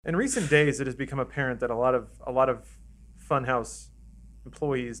In recent days, it has become apparent that a lot of funhouse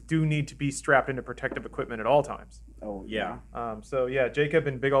employees do need to be strapped into protective equipment at all times. Oh, Yeah. So yeah, Jacob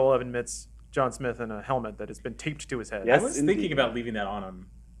and Big Ol' admits John Smith in a helmet that has been taped to his head. Yes, I was indeed. thinking about leaving that on him.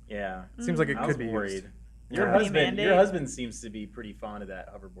 Yeah. Seems like it I could was be worried. used. Your Yeah. husband, your Mandate? husband seems to be pretty fond of that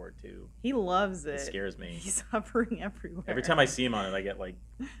hoverboard too. He loves it. It scares me. He's hovering everywhere. Every time I see him on it, I get like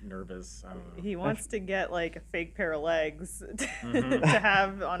nervous. I don't know. He wants to get like a fake pair of legs Mhm. to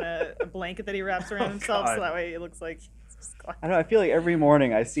have on a blanket that he wraps around himself, God. so that way it looks like he's just I don't know. I feel like every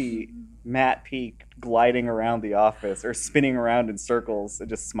morning I see Matt Peak gliding around the office or spinning around in circles and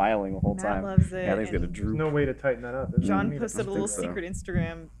just smiling the whole Matt time. loves it. Yeah, I think he's gonna and There's droop. no way to tighten that up. There's John no need to- posted a think little so. secret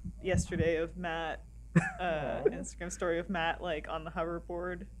Instagram yesterday of Matt, Instagram story of Matt like on the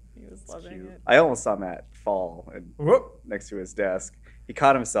hoverboard. He was loving cute. it. I almost saw Matt fall Whoop. next to his desk. He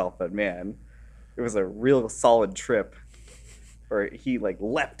caught himself, but man, it was a real solid trip. Where he like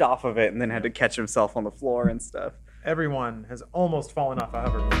leapt off of it and then had to catch himself on the floor and stuff. Everyone has almost fallen off a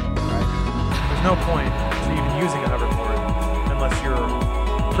hoverboard. There's no point to even using a hoverboard unless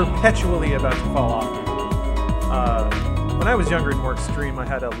you're perpetually about to fall off. When I was younger and more extreme, I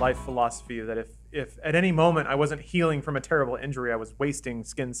had a life philosophy that if at any moment I wasn't healing from a terrible injury, I was wasting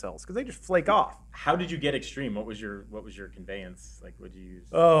skin cells because they just flake off. How did you get extreme? What was your conveyance? Like, would you use?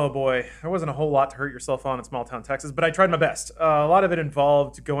 Oh boy, there wasn't a whole lot to hurt yourself on in small town Texas, but I tried my best. A lot of it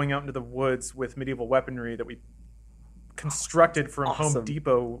involved going out into the woods with medieval weaponry that we constructed from Home Awesome.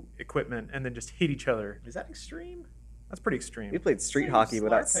 Depot equipment and then just hit each other. Is that extreme? That's pretty extreme. We played street Seems hockey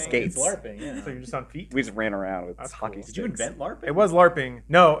without LARPing. skates. It's LARPing. Yeah. So you're just on feet? We just ran around with That's hockey cool. sticks. Did you invent LARPing? It was LARPing.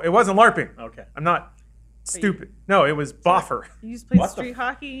 No, it wasn't LARPing. Okay. I'm not stupid. No, it was boffer. You just played What the street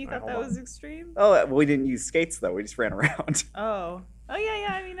hockey. You Alright, thought that hold was extreme? Oh, well, we didn't use skates though. We just ran around. Oh yeah.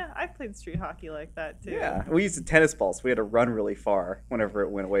 I mean, I've played street hockey like that too. Yeah, we used a tennis ball, so we had to run really far whenever it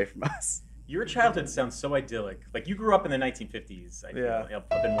went away from us. Your childhood sounds so idyllic. Like you grew up in the 1950s. I feel, Yeah.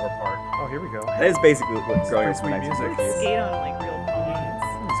 up in Moore Park. Oh, here we go. That is basically what growing up in Pretty the sweet music. 1950s. Skate on like real ponies.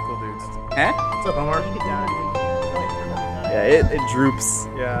 These cool dudes. Huh? What's up, Omar? You could die. Yeah, it droops.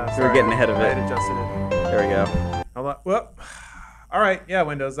 Yeah, So we're sorry. getting ahead of I it. had adjusted it. There we go. Hold on. Whoop. All right. Yeah,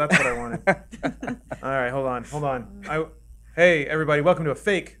 Windows. That's what I wanted. All right. Hold on. Hey, everybody. Welcome to a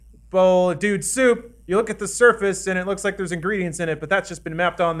fake bowl of dude soup. You look at the surface and it looks like there's ingredients in it, but that's just been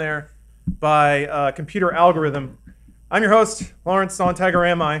mapped on there by a computer algorithm. I'm your host, Lawrence Sonntag, or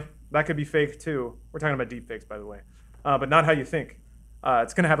am I? That could be fake too. We're talking about deepfakes, by the way, but not how you think.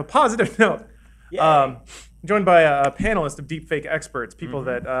 It's going to have a positive note. Yay. Joined by a panelist of deepfake experts, people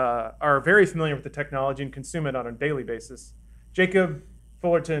that are very familiar with the technology and consume it on a daily basis. Jacob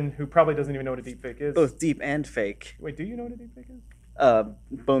Fullerton, who probably doesn't even know what a deepfake is. Both deep and fake. Wait, do you know what a deepfake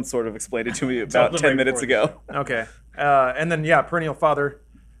is? Bones sort of explained it to me Tell about them 10 right minutes before ago. Okay. And then, yeah, perennial father,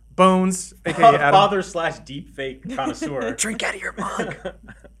 Bones, aka Adam. Father / deepfake connoisseur. Drink out of your mug.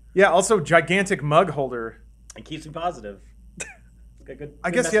 Yeah, also gigantic mug holder. And keeps me positive. It's got good.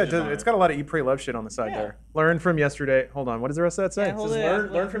 I good guess, yeah, messages on it's it. got a lot of Eat, Pray, Love shit on the side Yeah. there. Learn from yesterday. Hold on, what does the rest of that say? Yeah, hold Says,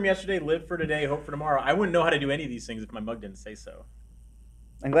 it. learn from yesterday, live for today, hope for tomorrow. I wouldn't know how to do any of these things if my mug didn't say so.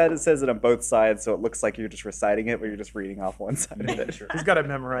 I'm glad it says it on both sides, so it looks like you're just reciting it, but you're just reading off one side of it. Sure. He's got it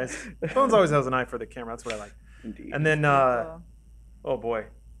memorized. Bones always has an eye for the camera. That's what I like. Indeed. And then, Cool. oh boy.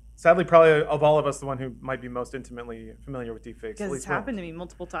 Sadly, probably of all of us, the one who might be most intimately familiar with deepfakes. Because it's happened to me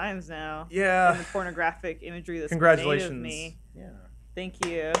multiple times now. Yeah. And the pornographic imagery that's Congratulations. made of me. Yeah. Thank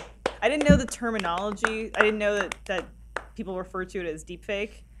you. I didn't know the terminology. I didn't know that people refer to it as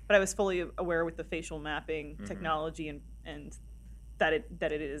deepfake, but I was fully aware with the facial mapping technology and that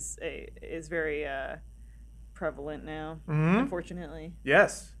it is very prevalent now. Unfortunately.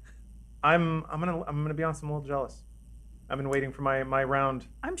 Yes. I'm gonna be honest, I'm a little jealous. I've been waiting for my round,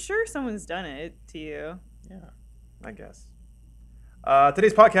 I'm sure someone's done it to you. Yeah. I guess.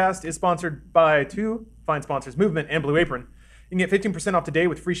 Today's podcast is sponsored by two fine sponsors, Movement and Blue Apron. You can get 15% off today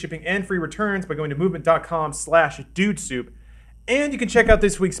with free shipping and free returns by going to movement.com/dudesoup. And you can check out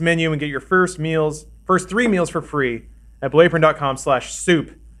this week's menu and get your first 3 meals for free at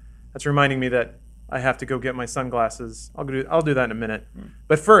blueapron.com/soup. That's reminding me that I have to go get my sunglasses. I'll do that in a minute.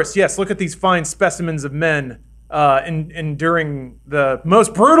 But first, yes, look at these fine specimens of men enduring the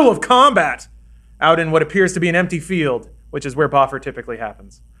most brutal of combat out in what appears to be an empty field, which is where Boffer typically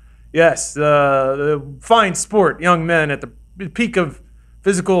happens. Yes, the fine sport, young men at the peak of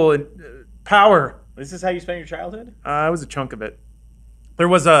physical power. This is how you spent your childhood? It was a chunk of it. There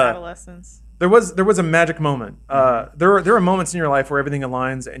was a Adolescence. there was a magic moment. There are moments in your life where everything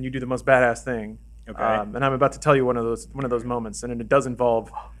aligns and you do the most badass thing. Okay. And I'm about to tell you one of those moments, and it does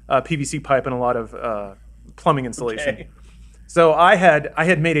involve PVC pipe and a lot of plumbing installation. Okay. So I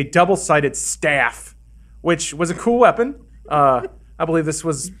had made a double-sided staff, which was a cool weapon. I believe this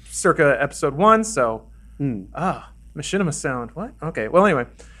was circa episode 1, so machinima sound. What? Okay. Well, anyway,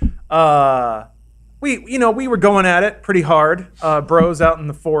 we were going at it pretty hard. Bros out in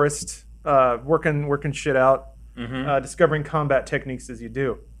the forest, working shit out, discovering combat techniques as you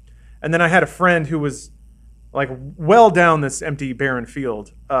do. And then I had a friend who was like well down this empty barren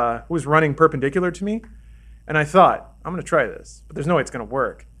field, who was running perpendicular to me, and I thought, I'm gonna try this, but there's no way it's gonna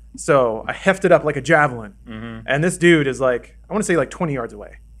work. So I hefted up like a javelin, and this dude is like, I want to say like 20 yards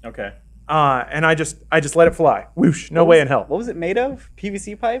away. Okay. And I just let it fly. Whoosh! No way in hell. What was it made of?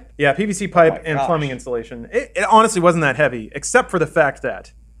 PVC pipe? Yeah, PVC pipe my and gosh. plumbing insulation. It honestly wasn't that heavy, except for the fact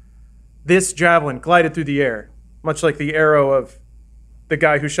that this javelin glided through the air, much like the arrow of the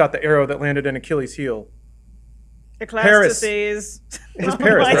guy who shot the arrow that landed in Achilles' heel. Paris. Eclasticides. It was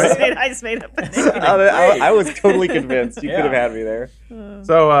Paris, right? I just made up a name. I was totally convinced. You Yeah. could have had me there.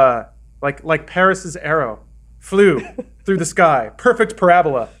 So, like Paris's arrow flew through the sky, perfect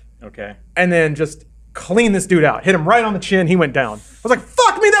parabola, Okay. and then just cleaned this dude out. Hit him right on the chin. He went down. I was like,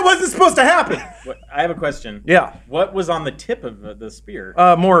 "Fuck me! That wasn't supposed to happen." I have a question. Yeah. What was on the tip of the spear?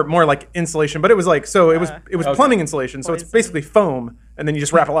 More like insulation, but it was like it was okay. plumbing insulation, so it's Poison. basically foam, and then you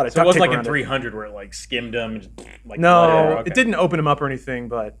just wrap a lot of So it duct wasn't tape like in around it. 300 where it like skimmed him and just, like No, blood. Okay. it didn't open him up or anything,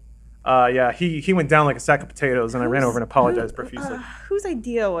 but yeah, he went down like a sack of potatoes, and I ran over and apologized profusely. Whose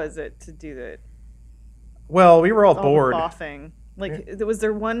idea was it to do that? Well, we were all All bored. the boffing. Like, was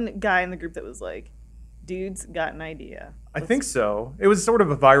there one guy in the group that was like, "Dude's got an idea"? I think so. It was sort of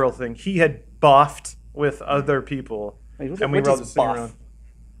a viral thing. He had boffed with other people, Wait, and we what were all is just sitting boff? around.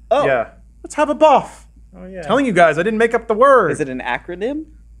 Oh, Yeah, let's have a boff. Oh yeah. Telling you guys, I didn't make up the word. is it an acronym?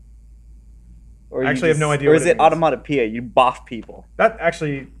 Or I you actually have no idea Or what is it it means. automatopoeia? You boff people. That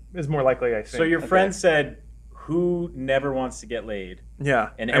actually is more likely, I think. So your friend said, "Who never wants to get laid?" Yeah,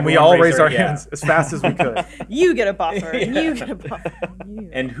 And and we everyone all raised raised our their- yeah. hands as fast as we could. You get a buffer. Yeah. You get a buffer. You.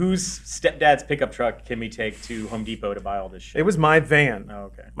 And whose stepdad's pickup truck can we take to Home Depot to buy all this shit? It was my van, Oh,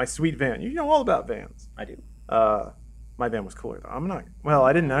 okay. my sweet van. You know all about vans. I do. My van was cooler though. I'm not. Well,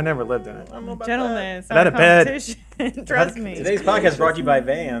 I didn't. I never lived in it. I don't know about Gentlemen, it's It had not a bed. competition. Trust me. Today's podcast brought to you by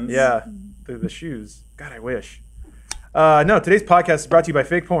Vans. Yeah, the shoes. God, I wish. No, today's podcast is brought to you by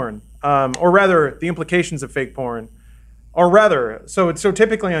fake porn, or rather, the implications of fake porn, or rather, so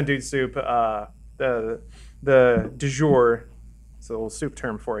typically on Dude Soup, the du jour, it's a little soup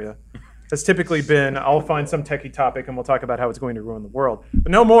term for you, has typically been I'll find some techie topic and we'll talk about how it's going to ruin the world.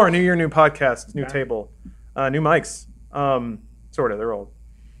 But no more. New year, new podcast, new table, new mics. Sort of, they're old.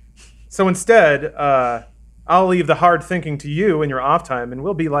 So instead, I'll leave the hard thinking to you in your off time, and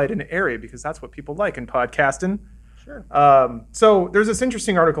we'll be light and airy because that's what people like in podcasting. Sure. So there's this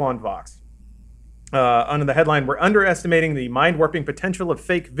interesting article on Vox. Under the headline, "We're underestimating the mind-warping potential of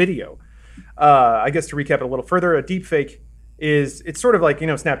fake video." I guess to recap it a little further, a deepfake it's sort of like,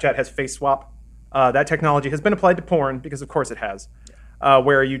 Snapchat has face swap. That technology has been applied to porn because of course it has,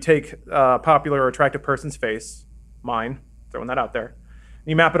 where you take a popular or attractive person's face, mine, throwing that out there,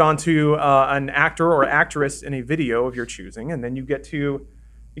 you map it onto an actor or actress in a video of your choosing, and then you get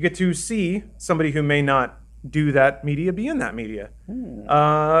to see somebody who may not do that media be in that media.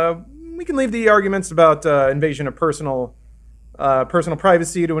 We can leave the arguments about invasion of personal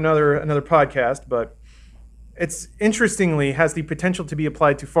privacy to another podcast, but it's interestingly has the potential to be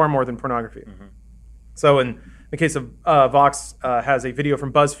applied to far more than pornography. So in the case of Vox has a video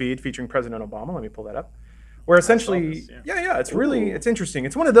from BuzzFeed featuring President Obama. Let me pull that up. Where essentially, this, yeah, it's really, it's interesting.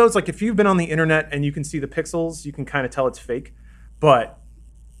 It's one of those, like, if you've been on the internet and you can see the pixels, you can kind of tell it's fake. But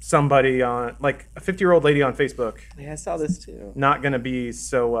somebody on, like, a 50-year-old lady on Facebook, Yeah, I saw this too. not going to be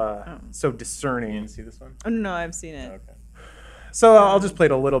so You discerning. didn't see this one? Oh, no, I've seen it. Okay. So I'll just play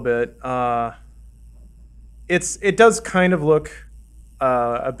it a little bit. It does kind of look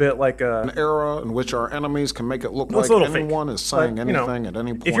a bit like An era in which our enemies can make it look Well, it's like a little fake, anyone is saying but, you know, anything at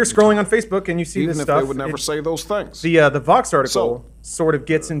any point. if you're in scrolling time, on Facebook and you see even this if stuff, they would never say those things. the Vox article So, sort of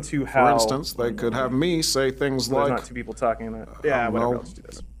gets into how. For instance, they could have me say things There's like, not two people talking in that. Yeah, don't whatever. know. I'll just do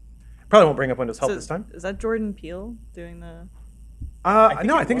this. Probably won't bring up Windows Help So, this time. is that Jordan Peele doing the? No,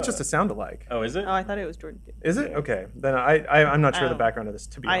 I it think it's was. just a sound alike. Oh, is it? Oh, I thought it was Jordan Peele. Is it? Okay. Then I'm not sure the Oh. background of this,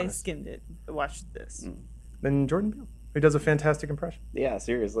 to be I honest. skimmed it. Watched this. Then Jordan Peele, who does a fantastic impression. Yeah,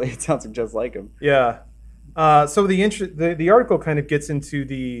 seriously, it sounds just like him. Yeah. So the article kind of gets into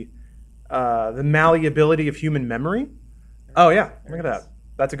the malleability of human memory. Oh yeah, look at that.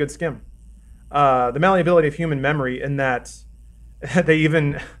 That's a good skim. The malleability of human memory, in that they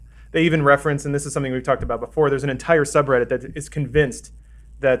even reference, and this is something we've talked about before. There's an entire subreddit that is convinced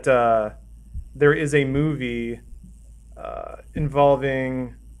that there is a movie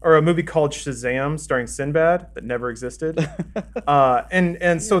involving, or a movie called Shazam starring Sinbad that never existed.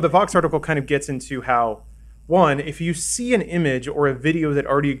 And so the Vox article kind of gets into how, one, if you see an image or a video that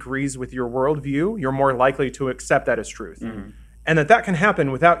already agrees with your worldview, you're more likely to accept that as truth. And that can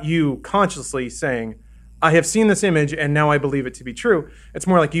happen without you consciously saying, I have seen this image and now I believe it to be true. It's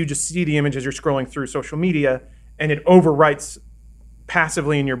more like you just see the image as you're scrolling through social media and it overwrites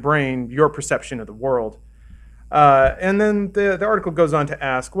passively in your brain your perception of the world. And then the article goes on to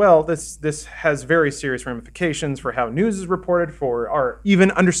ask, well, this has very serious ramifications for how news is reported, for our even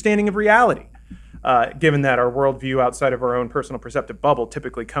understanding of reality, given that our worldview outside of our own personal perceptive bubble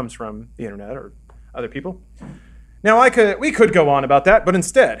typically comes from the internet or other people. Now, we could go on about that, but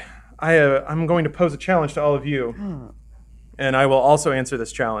instead, I'm going to pose a challenge to all of you, and I will also answer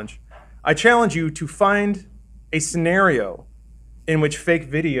this challenge. I challenge you to find a scenario in which fake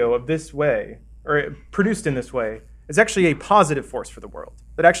video of this way, or produced in this way, is actually a positive force for the world,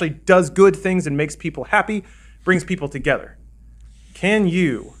 that actually does good things and makes people happy, brings people together. Can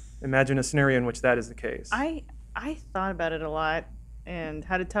you imagine a scenario in which that is the case? I thought about it a lot and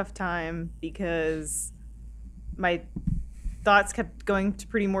had a tough time because my thoughts kept going to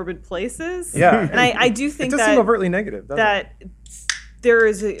pretty morbid places. Yeah. And I do think it does seem overtly negative, doesn't it? There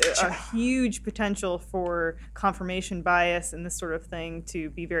is a huge potential for confirmation bias and this sort of thing to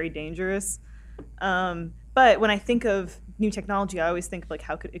be very dangerous. But when I think of new technology, I always think of like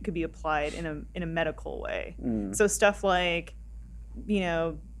how it could be applied in a medical way. So stuff like,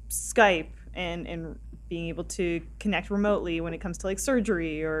 Skype and being able to connect remotely when it comes to like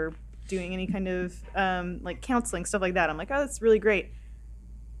surgery or doing any kind of like counseling, stuff like that. I'm like, oh, that's really great.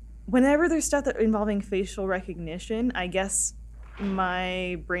 Whenever there's stuff that involving facial recognition, I guess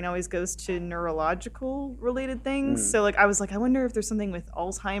my brain always goes to neurological related things. So like I was like, I wonder if there's something with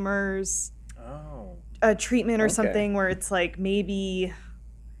Alzheimer's treatment or something where it's like maybe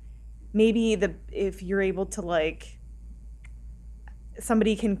if you're able to like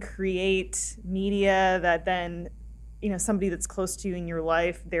somebody can create media that then somebody that's close to you in your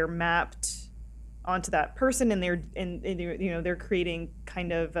life, they're mapped onto that person and they're creating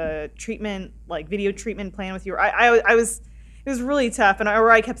kind of a treatment, like video treatment plan with you. It was really tough, and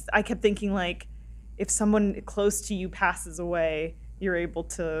I kept thinking like, if someone close to you passes away, you're able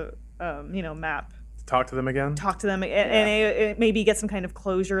to map. Talk to them again. And it maybe get some kind of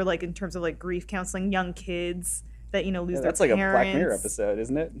closure, like in terms of like grief counseling, young kids that lose their parents. That's like a Black Mirror episode,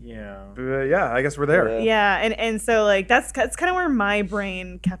 isn't it? Yeah. Yeah, I guess we're there. Yeah, and so like that's kind of where my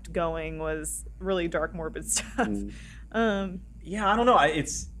brain kept going, was really dark, morbid stuff. Yeah, I don't know.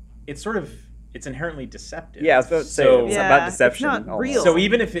 It's inherently deceptive. Yeah, I was about to say it's about deception. It's not real. So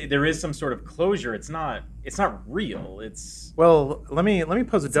even if there is some sort of closure, it's not real. It's Well, let me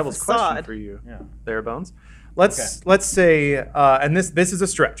pose a devil's question facade. for you, Yeah. there, Bones. Let's say, and this is a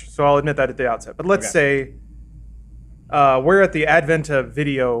stretch, so I'll admit that at the outset. But let's say we're at the advent of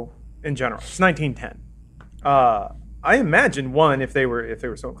video in general. It's 1910. I imagine one, if they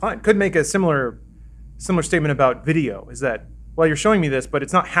were so inclined, could make a similar statement about video. Is that, well, you're showing me this, but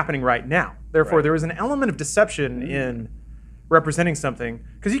it's not happening right now. Therefore, there is an element of deception in representing something,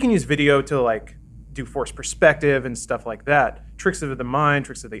 because you can use video to like do forced perspective and stuff like that, tricks of the mind,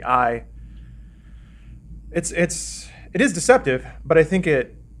 tricks of the eye. It is deceptive, but I think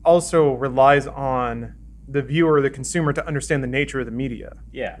it also relies on the viewer, the consumer, to understand the nature of the media.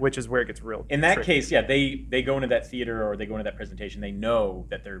 Yeah. Which is where it gets real. in that tricky. case, yeah, they go into that theater or they go into that presentation. They know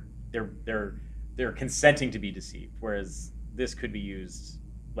that they're consenting to be deceived. Whereas this could be used,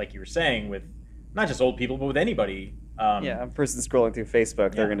 like you were saying, with not just old people, but with anybody. A person scrolling through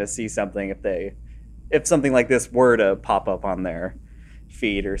Facebook, they're going to see something if something like this were to pop up on their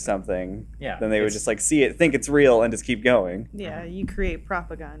feed or something. Yeah, then they would just like see it, think it's real, and just keep going. Yeah, you create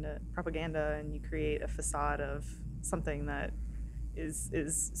propaganda, and you create a facade of something that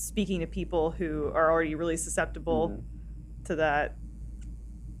is speaking to people who are already really susceptible to that.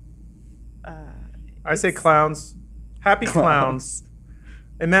 I say clowns. Happy clowns.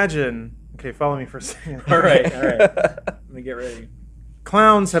 Imagine. Okay, follow me for a second. All right. Let me get ready.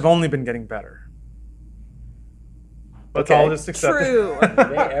 Clowns have only been getting better. Let's all just accept it. True.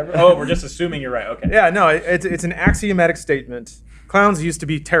 Oh, we're just assuming you're right. Okay. Yeah, no, it's an axiomatic statement. Clowns used to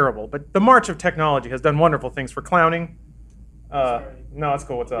be terrible, but the march of technology has done wonderful things for clowning. No, it's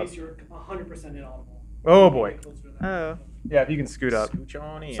cool. What's up? You're 100% inaudible. Oh boy. Oh. Yeah, if you can scoot up. Scooch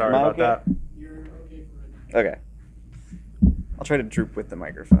on in. Sorry about that. You're okay for right now. Okay. I'll try to droop with the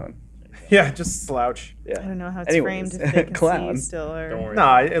microphone. Yeah, just slouch. Yeah. I don't know how it's Anyways, framed, if they can see you clowns. still. Or... Don't worry.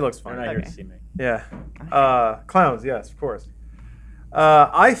 No, it looks They're fine. not here to Okay. see me. Yeah. Clowns, yes, of course.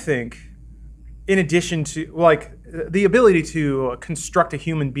 I think in addition to like the ability to construct a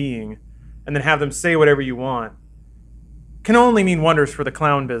human being and then have them say whatever you want, can only mean wonders for the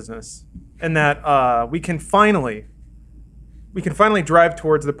clown business, and that we can finally drive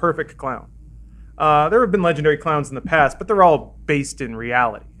towards the perfect clown. There have been legendary clowns in the past, but they're all based in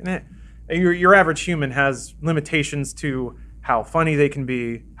reality. And your average human has limitations to how funny they can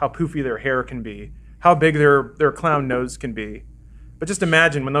be, how poofy their hair can be, how big their clown nose can be. But just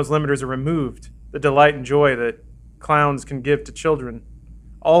imagine when those limiters are removed, the delight and joy that clowns can give to children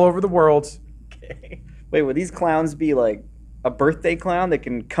all over the world. Okay. Wait, would these clowns be like a birthday clown that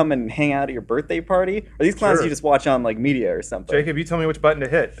can come and hang out at your birthday party? Or these clowns Sure. you just watch on like media or something? Jacob, you tell me which button to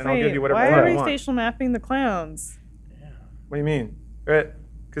hit, and I'll give you whatever why one are I we want. facial mapping the clowns? What do you mean? Right?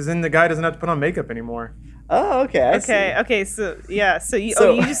 Because then the guy doesn't have to put on makeup anymore. Oh, okay. I see. Okay, so yeah, so you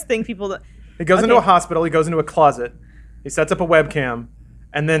just think people that He goes into Okay. a hospital. He goes into a closet. He sets up a webcam,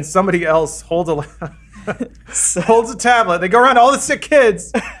 and then somebody else holds a tablet. They go around to all the sick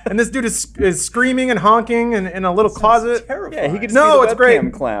kids, and this dude is screaming and honking in a little closet. Terrifying. Yeah, he could just No, be it's the great.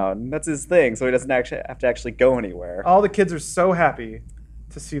 webcam clown. That's his thing, so he doesn't actually have to actually go anywhere. All the kids are so happy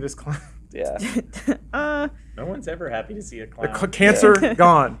to see this clown. Yeah. No one's ever happy to see a The clown. cancer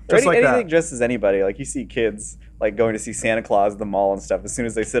gone, just like Anything that. just as anybody. Like you see kids like going to see Santa Claus at the mall and stuff. As soon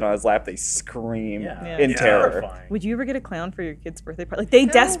as they sit on his lap, they scream Yeah. in Yeah. terror. Terrifying. would you ever get a clown for your kid's birthday party? Like they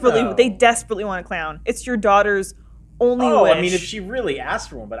no. desperately want a clown. It's your daughter's only Oh, wish. I mean, if she really asked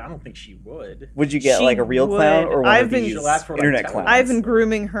for one, but I don't think she would. Would you get She like a real clown would. or one I've of been- these She'll ask for, like, internet television. clowns? I've been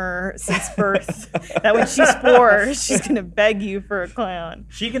grooming her since birth. That when she's 4, she's gonna beg you for a clown.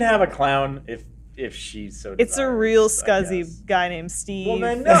 She can have a clown if she's so. It's a desires, real I scuzzy guess. guy named Steve. Well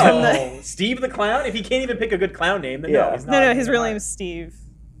then, from no. Steve the clown. If he can't even pick a good clown name, then Yeah. no. He's not no, his real gonna- name is Steve.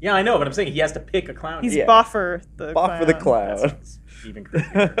 Yeah, I know, but I'm saying he has to pick a clown. He's name. Yeah. Boffer the Off clown. for the clown. That's even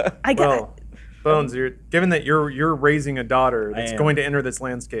creepier. I got Well, Bones, given that you're raising a daughter that's am. going to enter this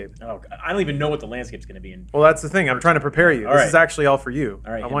landscape. Oh, God. I don't even know what the landscape's going to be in. Well, that's the thing. I'm trying to prepare you. All This right. is actually all for you.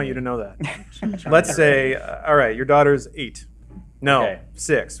 All right, I hit want me. you to know that. Let's say, all right, your daughter's 8. No, Okay.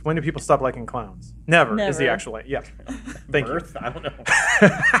 6. When do people stop liking clowns? Never, is the Never. actual. Yeah. Thank you. Birth? I don't know.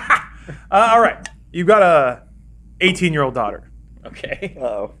 All right. You've got a 18-year-old daughter. Okay.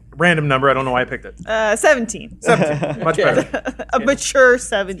 Oh. Random number. I don't know why I picked it. 17. 17. Much Okay. better. A mature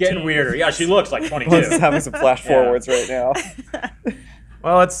 17. Getting weirder. Yeah, she looks like Blitz is 22. having some flash Yeah. forwards right now.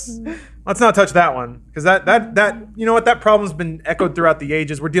 Well, let's not touch that one because that you know what, that problem's been echoed throughout the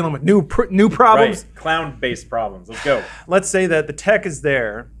ages. We're dealing with new problems. Right. Clown-based problems. Let's go. Let's say that the tech is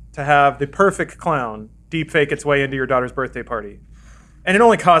there to have the perfect clown deepfake its way into your daughter's birthday party. And it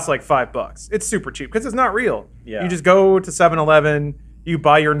only costs like $5. It's super cheap because it's not real. Yeah. You just go to 7-Eleven, you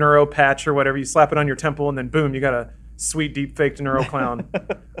buy your neuro patch or whatever, you slap it on your temple, and then boom, you got a sweet deepfaked neuro clown.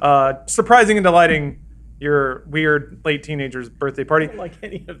 Surprising and delighting your weird late teenager's birthday party. I don't like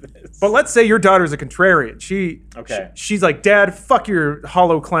any of this. But let's say your daughter's a contrarian. Okay. She's like, Dad, fuck your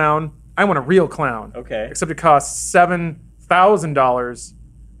hollow clown. I want a real clown. Okay. Except it costs $7,000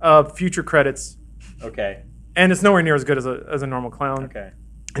 of future credits, Okay. and it's nowhere near as good as a normal clown. Okay.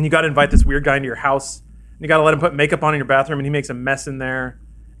 And you got to invite this weird guy into your house. And you got to let him put makeup on in your bathroom, and he makes a mess in there.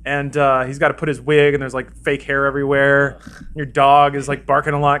 And he's got to put his wig, and there's like fake hair everywhere. Your dog is like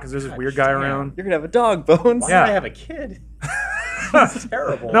barking a lot because there's this weird guy damn. around. You're gonna have a dog, Bones. Why Yeah. did I have a kid? That's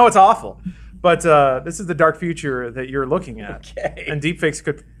terrible. No, it's awful. But this is the dark future that you're looking at. Okay. And deepfakes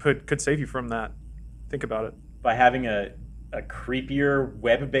could save you from that. Think about it. By having a creepier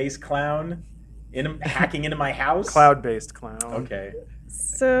web-based clown hacking into my house? Cloud-based clown. Okay.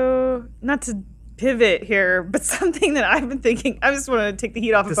 So, not to pivot here, but something that I've been thinking, I just want to take the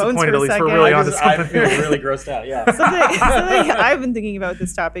heat off of Bones for Disappointed, a at least second. we're really on to I something. feel really grossed out. Yeah. something I've been thinking about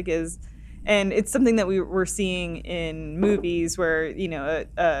this topic is, and it's something that we're seeing in movies where, you know,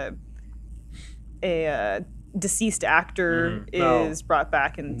 a deceased actor Oh. is brought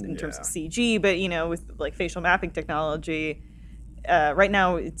back in terms of CG, but, you know, with like facial mapping technology, right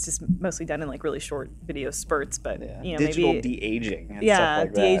now it's just mostly done in like really short video spurts, but you know, Digital maybe de-aging. And yeah, stuff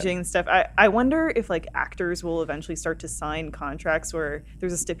like de-aging and stuff. I wonder if like actors will eventually start to sign contracts where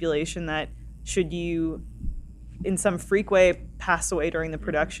there's a stipulation that should you in some freak way pass away during the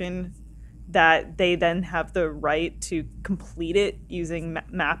production, that they then have the right to complete it using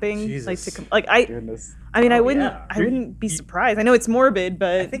mapping. Jesus. that. Goodness. I mean, I wouldn't yeah. I wouldn't be surprised. I know it's morbid,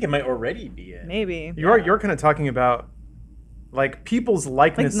 but I think it might already be it. maybe. You're kind of talking about like people's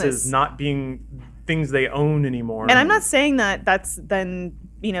likenesses Likeness. not being things they own anymore. And I'm not saying that that's then,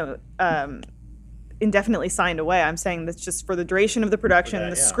 you know, indefinitely signed away. I'm saying that's just for the duration of the production,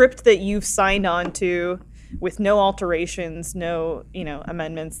 that, the yeah. script that you've signed on to with no alterations, no, you know,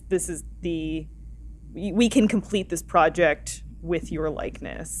 amendments. This is the we can complete this project with your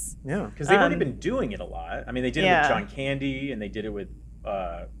likeness. Yeah. Because they've already been doing it a lot. I mean, they did it Yeah. with John Candy, and they did it with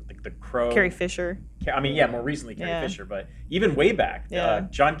like the Crow. Carrie Fisher. I mean, yeah, more recently Carrie Yeah. Fisher, but even way back, Yeah.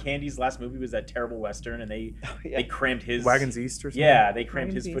 John Candy's last movie was that terrible Western, and they crammed his Wagons East or something. Yeah, they crammed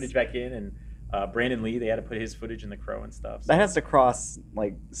Wagons his footage East. back in, and Brandon Lee, they had to put his footage in the Crow and stuff. So. That has to cross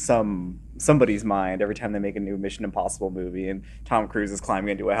like somebody's mind every time they make a new Mission Impossible movie, and Tom Cruise is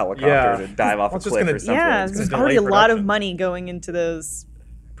climbing into a helicopter Yeah. to dive off Well, a it's just cliff gonna- or something. Yeah, It's there's gonna already a delay lot of production. money going into those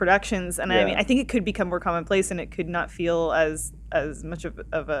productions, and I Yeah. mean, I think it could become more commonplace, and it could not feel as much of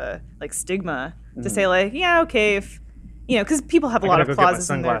a like stigma to say like, yeah, okay, if because people have a I lot gotta of go get my clauses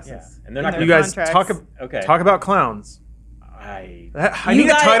in their sunglasses. Yeah, and they're not in going You to guys contracts. Okay. talk about clowns. I I You need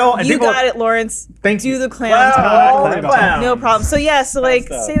a got title. It. And You people, got it, Lawrence. Thank Do you. the clown Clown. talk. Clowns. No problem. So yeah, so like,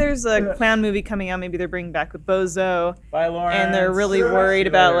 stuff. say there's a clown movie coming out. Maybe they're bringing back with Bozo, Bye, Lawrence. and they're really worried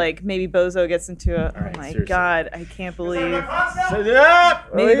about like maybe Bozo gets into a. right, Oh my seriously. God, I can't believe. Shut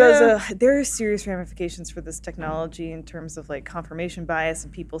up! Maybe Oh, yeah. Bozo. There are serious ramifications for this technology in terms of like confirmation bias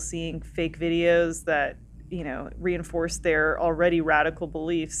and people seeing fake videos that reinforce their already radical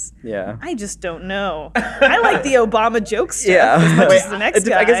beliefs. Yeah. I just don't know. I like the Obama joke stuff Yeah. as much Wait, as the next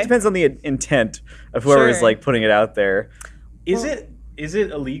I guess guy. it depends on the intent of whoever is Sure. like putting it out there. Is it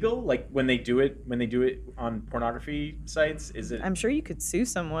illegal? Like when they do it on pornography sites? Is it? I'm sure you could sue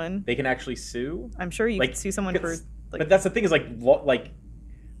someone. They can actually sue. I'm sure you Like, could sue someone for it's- like. but that's the thing is like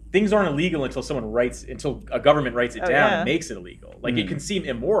things aren't illegal until a government writes it Oh, down yeah. and makes it illegal. Like it can seem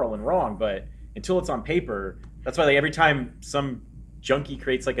immoral and wrong, but until it's on paper, that's why like every time some junkie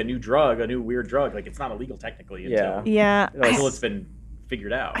creates like a new weird drug, like it's not illegal technically until, yeah. until it's been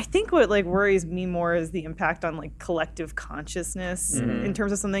figured out. I think what like worries me more is the impact on like collective consciousness Mm-hmm. in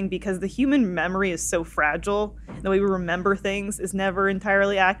terms of something, because the human memory is so fragile. The way we remember things is never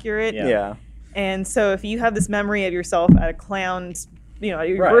entirely accurate. Yeah. Yeah. And so if you have this memory of yourself at a clown's, at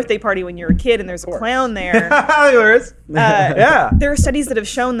your Right. birthday party when you're a kid and there's a course. clown there, There is. Yeah. there are studies that have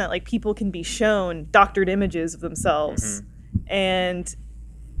shown that like people can be shown doctored images of themselves, and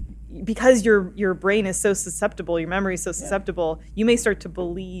because your brain is so susceptible, your memory is so susceptible, you may start to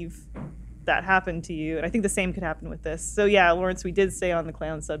believe that happened to you. And I think the same could happen with this. So yeah, Lawrence, we did stay on the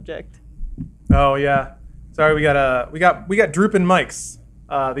clown subject. Oh yeah. Sorry, we got drooping mics.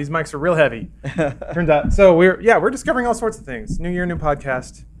 These mics are real heavy. Turns out. So we're discovering all sorts of things. New year, new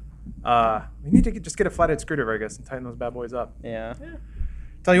podcast. We need to just get a flathead screwdriver, I guess, and tighten those bad boys up. Yeah.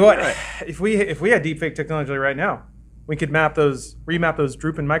 Tell you what, if we had deepfake technology right now, we could remap those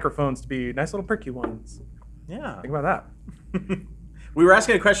drooping microphones to be nice little pricky ones. Yeah. Think about that. We were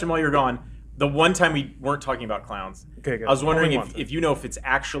asking a question while you were gone. The one time we weren't talking about clowns. Okay, good. I was wondering Only one if you know if it's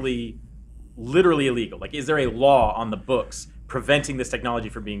actually literally illegal. Like, is there a law on the books preventing this technology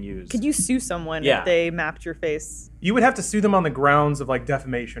from being used? Could you sue someone Yeah. if they mapped your face? You would have to sue them on the grounds of like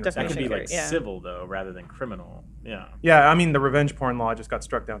defamation. Or That something. could be Okay, like yeah. civil though, rather than criminal. Yeah. Yeah, I mean the revenge porn law just got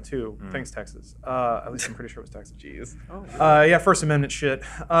struck down too. Thanks, Texas. At least I'm pretty sure it was Texas. Jeez. Yeah, First Amendment shit.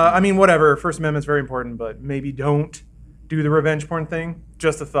 I mean, whatever. First Amendment's very important, but maybe don't do the revenge porn thing.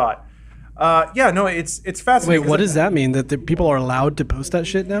 Just a thought. Yeah, no, it's fascinating. Wait, what does that mean? That the people are allowed to post that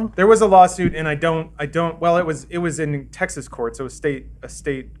shit now? There was a lawsuit, and I don't. Well, it was in Texas court, so a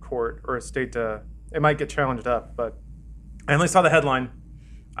state court or a state. It might get challenged up, but I only saw the headline.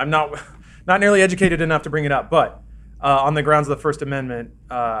 I'm not nearly educated enough to bring it up, but on the grounds of the First Amendment,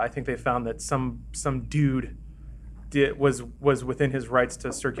 I think they found that some dude was within his rights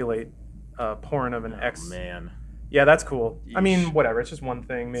to circulate porn of an ex. Man. Yeah, that's cool. I mean, whatever. It's just one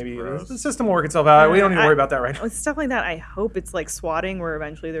thing. Maybe gross. the system will work itself out. We don't need to worry about that right now. With stuff like that, I hope it's like swatting, where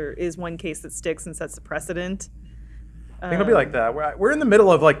eventually there is one case that sticks and sets the precedent. I think it'll be like that. We're in the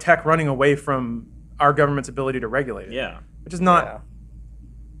middle of like tech running away from our government's ability to regulate it. Yeah. Which is not. Yeah.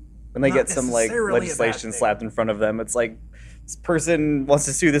 When they Not get some like necessarily a bad legislation thing. slapped in front of them, it's like this person wants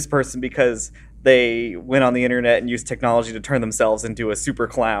to sue this person because they went on the internet and used technology to turn themselves into a super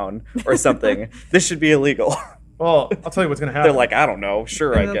clown or something. This should be illegal. Well, I'll tell you what's going to happen. They're like, I don't know.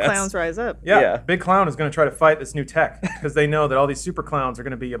 Sure, I And the guess. clowns rise up. yeah, Big Clown is going to try to fight this new tech because they know that all these super clowns are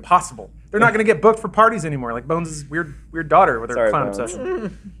going to be impossible. They're not going to get booked for parties anymore, like Bones' weird daughter with her Sorry, clown Bones.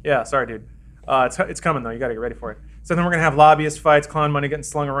 obsession. Yeah, sorry, dude. It's coming though. You got to get ready for it. So then we're going to have lobbyist fights, clown money getting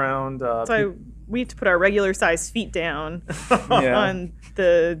slung around. So we have to put our regular size feet down Yeah. on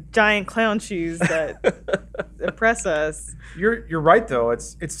the giant clown shoes that oppress us. You're right though.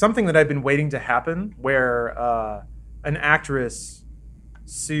 It's something that I've been waiting to happen, where an actress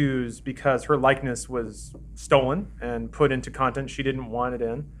sues because her likeness was stolen and put into content she didn't want it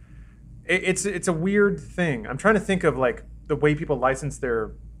in. It's a weird thing. I'm trying to think of like the way people license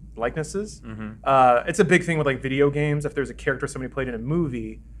their likenesses. Mm-hmm. It's a big thing with like video games. If there's a character somebody played in a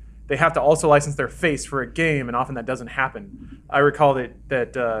movie, they have to also license their face for a game, and often that doesn't happen. I recall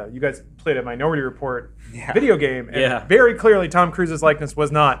that you guys played a Minority Report video game, and very clearly Tom Cruise's likeness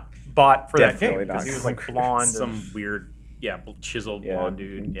was not bought for that game because he was like blonde, some weird, chiseled blonde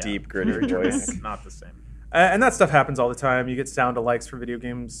dude, deep gritty voice. Not the same. And that stuff happens all the time. You get sound alikes for video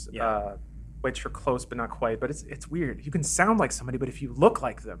games, which are close but not quite. But it's weird. You can sound like somebody, but if you look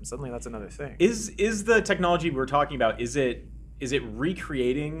like them, suddenly that's another thing. Is the technology we're talking about? Is it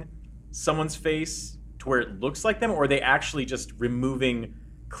recreating someone's face to where it looks like them, or are they actually just removing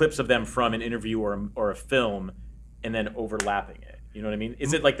clips of them from an interview or a film and then overlapping it? You know what I mean?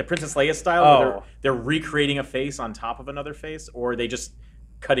 Is it like the Princess Leia style, where they're recreating a face on top of another face, or are they just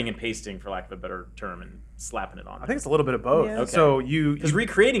cutting and pasting, for lack of a better term, and slapping it on? I think it's a little bit of both. Yeah. Okay. So because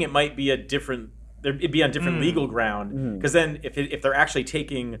recreating it might be it'd be on different legal ground. Because then if they're actually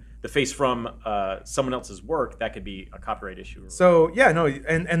taking the face from someone else's work, that could be a copyright issue. So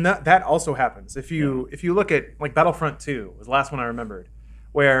and that also happens. If you look at like Battlefront 2 was the last one I remembered,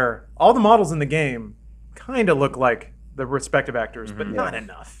 where all the models in the game kind of look like the respective actors, but not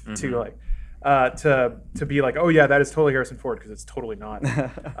enough to like to be like, oh yeah, that is totally Harrison Ford, because it's totally not.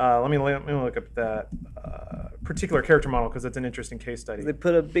 Let me look up that particular character model, because it's an interesting case study. They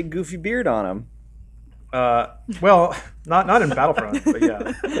put a big goofy beard on him. Well, not in Battlefront, but yeah.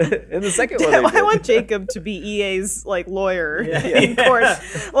 In the second one, I want Jacob to be EA's like lawyer in court.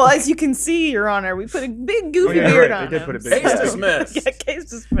 Well, as you can see, Your Honor, we put a big goofy beard on him. They did put a big Case dismissed. Yeah, case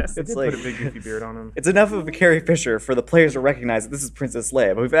dismissed. They did put a big goofy beard on him. It's enough of a Carrie Fisher for the players to recognize that this is Princess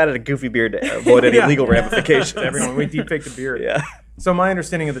Leia, but we've added a goofy beard to avoid any legal ramifications. Everyone, we deepfaked the beard. Yeah. So my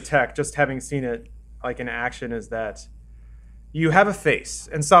understanding of the tech, just having seen it like in action, is that you have a face,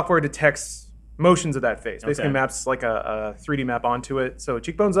 and software detects motions of that face. Basically maps like a 3D map onto it. So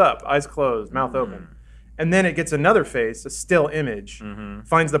cheekbones up, eyes closed, mouth open. And then it gets another face, a still image,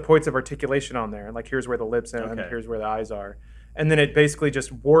 finds the points of articulation on there. And like, here's where the lips are, and here's where the eyes are. And then it basically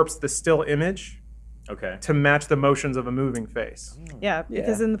just warps the still image to match the motions of a moving face. Yeah,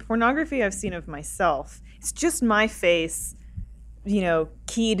 because in the pornography I've seen of myself, it's just my face,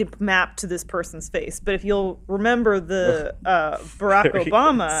 keyed mapped to this person's face. But if you'll remember the Barack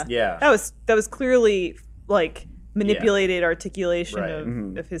Obama, that was clearly like manipulated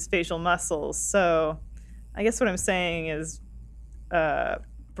articulation of his facial muscles. So I guess what I'm saying is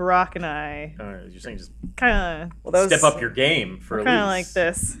Barack and I you're saying just kind of step up your game for kind of like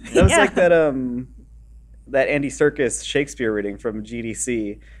this. That was like that Andy Serkis Shakespeare reading from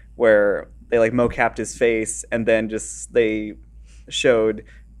GDC, where they like mocapped his face and then they showed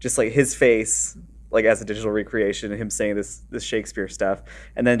just like his face like as a digital recreation, him saying this Shakespeare stuff,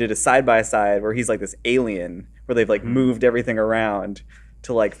 and then did a side by side where he's like this alien, where they've like moved everything around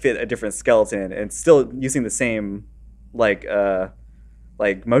to like fit a different skeleton, and still using the same like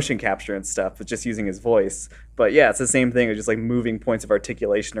motion capture and stuff, but just using his voice. But yeah, it's the same thing, of just like moving points of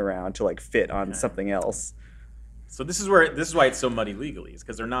articulation around to like fit on something else. So this is why it's so muddy legally, is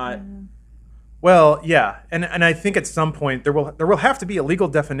because they're not. Well, yeah, and I think at some point there will have to be a legal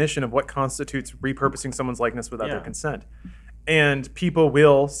definition of what constitutes repurposing someone's likeness without their consent, and people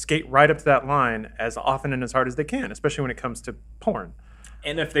will skate right up to that line as often and as hard as they can, especially when it comes to porn.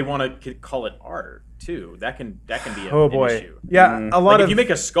 And if they want to call it art too, that can be an issue. Yeah, a lot like of if you make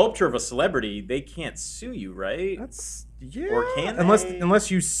a sculpture of a celebrity, they can't sue you, right? Or can they?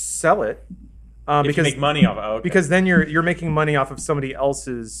 Unless you sell it, if because you make money off of it. Because then you're making money off of somebody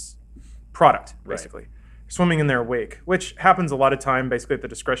else's product, basically. Swimming in their wake, which happens a lot of time, basically at the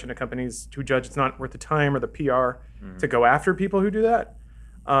discretion of companies who judge it's not worth the time or the PR to go after people who do that.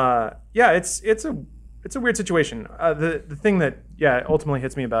 It's a weird situation. The thing that ultimately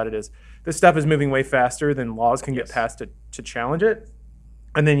hits me about it is this stuff is moving way faster than laws can get passed to challenge it.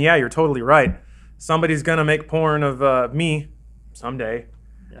 And then you're totally right. Somebody's gonna make porn of me someday.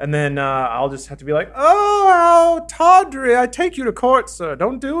 And then I'll just have to be like, oh, Tawdry, I take you to court, sir.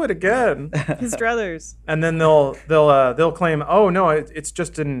 Don't do it again. His druthers. And then they'll claim, oh no, it's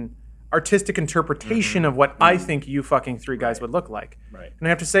just an artistic interpretation of what I think you fucking three guys would look like. Right. And I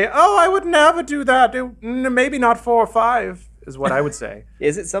have to say, oh, I would never do that. Maybe not 4 or 5 is what I would say.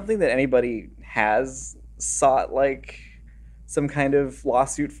 Is it something that anybody has sought like some kind of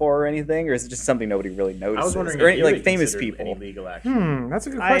lawsuit for or anything, or is it just something nobody really notices? I was wondering or if you like had famous considered people. any legal action. That's a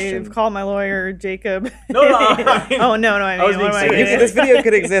good question. I've called my lawyer, Jacob. No, I mean, oh no, I mean, was being what am I serious. gonna do? This video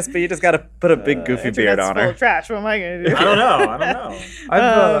could exist, but you just got to put a big goofy beard Internet's on full her. of trash. What am I gonna do? I don't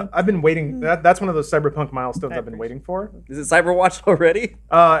know. I've been waiting. That's one of those cyberpunk milestones I've been waiting for. Is it Cyberwatch already? It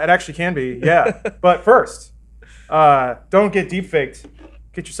actually can be, yeah. But first, don't get deepfaked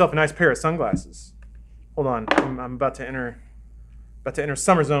get yourself a nice pair of sunglasses. Hold on, I'm about to enter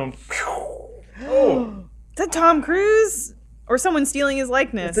summer zone. Is that Tom Cruise? Or someone stealing his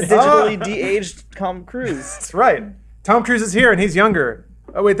likeness? It's a digitally de-aged Tom Cruise. That's right. Tom Cruise is here and he's younger.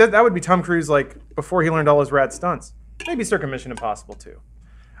 Oh wait, that would be Tom Cruise like before he learned all his rad stunts. Maybe circa Mission Impossible too.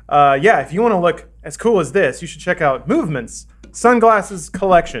 Yeah, if you want to look as cool as this, you should check out Movement's sunglasses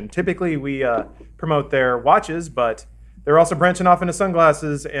collection. Typically we promote their watches, but they're also branching off into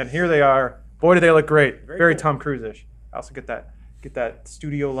sunglasses, and here they are. Boy, do they look great. Very cool. Tom Cruise-ish. I also get that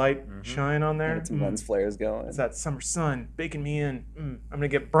studio light shine on there. Get some lens flares going. It's that summer sun baking me in. I'm gonna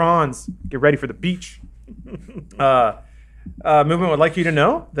get bronze. Get ready for the beach. Movement would like you to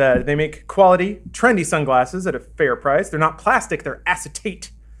know that they make quality, trendy sunglasses at a fair price. They're not plastic; they're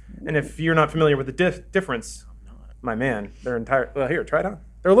acetate. And if you're not familiar with the difference, my man, well, here, try it on.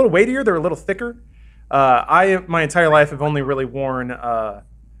 They're a little weightier. They're a little thicker. My entire life have only really worn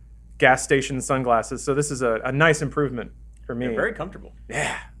gas station sunglasses, so this is a nice improvement for me. They're very comfortable.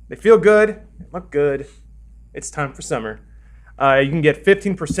 Yeah, they feel good, they look good. It's time for summer. You can get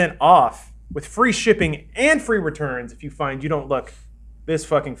 15% off with free shipping and free returns if you find you don't look this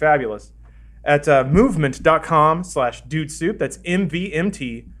fucking fabulous at movement.com/dudesoup. That's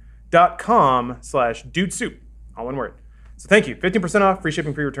MVMT.com/dudesoup. All one word. So thank you. 15% off, free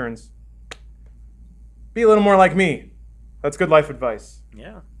shipping, free returns. Be a little more like me. That's good life advice.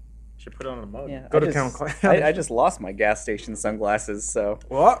 Yeah. Should put it on a mug. Yeah, Go to Town Class. I just lost my gas station sunglasses, so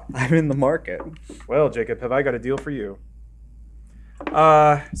What? I'm in the market. Well, Jacob, have I got a deal for you?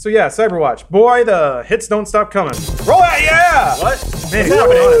 So yeah, Cyberwatch. Boy, the hits don't stop coming. Roll out, yeah! What? Man, What's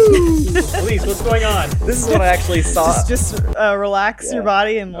happening? Elise, what's going on? This is what I actually saw. Just relax your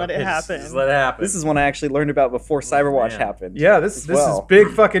body and let it happen. Just let it happen. This is one I actually learned about before Cyberwatch man. happened. Yeah, this as is well. big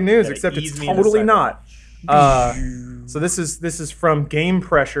fucking news, Gotta except ease it's me into totally Cyberwatch. not. So this is from Game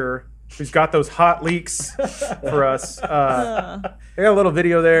Pressure, who's got those hot leaks for us. They got a little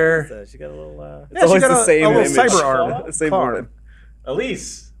video there. So she got a little. It's she always got the same a little image. cyber arm. The same card. woman.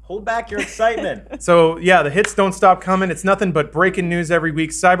 Elise, hold back your excitement. So yeah, the hits don't stop coming. It's nothing but breaking news every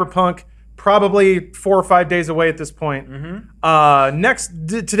week. Cyberpunk, probably 4 or 5 days away at this point.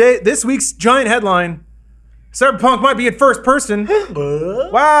 This week's giant headline: Cyberpunk might be at first person.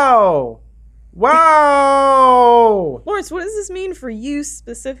 Wow. Lawrence, what does this mean for you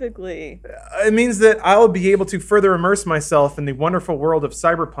specifically? It means that I'll be able to further immerse myself in the wonderful world of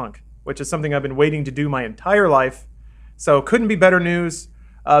cyberpunk, which is something I've been waiting to do my entire life. So couldn't be better news.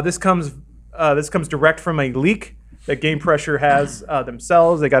 This comes direct from a leak that Game Pressure has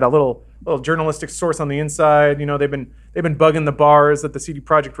themselves. They got a little journalistic source on the inside. You know, they've been bugging the bars that the CD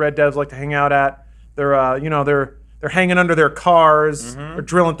Projekt Red devs like to hang out at. They're hanging under their cars. They're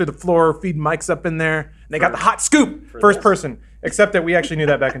drilling through the floor, feeding mics up in there. And they got the hot scoop, first person. Except that we actually knew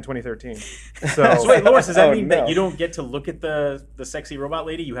that back in 2013. So wait, Loris, does that Oh, mean no. that you don't get to look at the sexy robot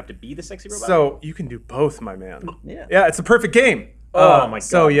lady? You have to be the sexy robot? So you can do both, my man. Yeah. Yeah, it's a perfect game. Oh, my God.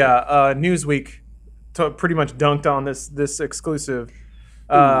 So yeah, Newsweek pretty much dunked on this exclusive,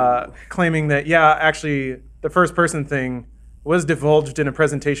 claiming that actually the first person thing was divulged in a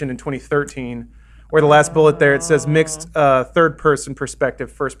presentation in 2013, where the last bullet there it says mixed third person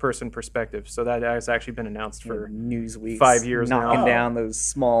perspective, first person perspective. So that has actually been announced for Newsweek 5 years knocking now. down those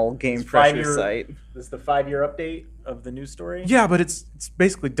small Game This Pressure 5-year site. This is the 5-year update of the news story? Yeah, but it's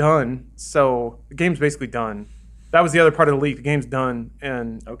basically done. So the game's basically done. That was the other part of the leak. The game's done,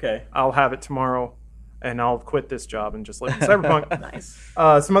 and Okay. I'll have it tomorrow, and I'll quit this job and just live in Cyberpunk. Nice.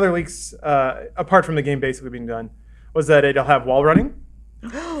 Some other leaks, apart from the game basically being done, was that it'll have wall running.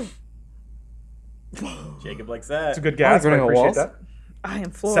 Jacob likes that. It's a good guess. I running on appreciate walls? that. I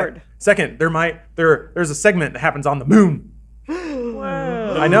am floored. Second, there's a segment that happens on the moon.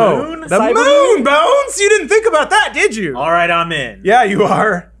 Whoa. I know. moon? The Cyber moon, Bones! You didn't think about that, did you? All right, I'm in. Yeah, you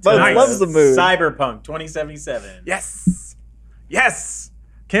are. Bones Nice. loves the moon. Cyberpunk 2077. Yes. Yes.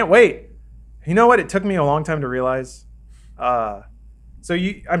 Can't wait. You know what? It took me a long time to realize. I'm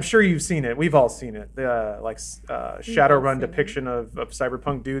sure you've seen it. We've all seen it. The Shadowrun depiction of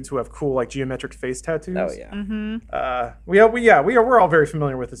cyberpunk dudes who have cool geometric face tattoos. Oh yeah. We're all very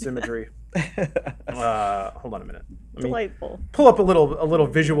familiar with this imagery. Hold on a minute. Let me Delightful. pull up a little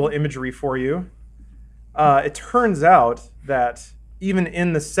visual imagery for you. It turns out that even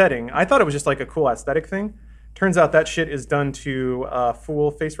in the setting, I thought it was just like a cool aesthetic thing. Turns out that shit is done to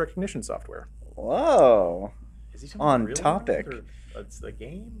full face recognition software. Whoa. Is he talking On about real topic. world, or it's the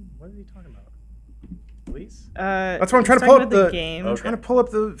game? What is he talking about? Please? That's why I'm trying to talking pull up about the game. I'm trying to pull up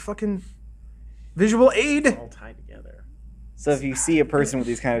the fucking visual aid. All tied together. So if you see a person with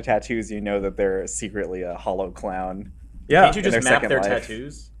these kind of tattoos, you know that they're secretly a hollow clown. Yeah. Can't you in just their map second their life.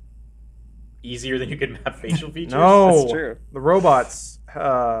 tattoos easier than you could map facial features? No, That's true. the robots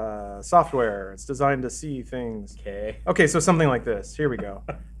software. It's designed to see things. Okay. Okay, so something like this. Here we go.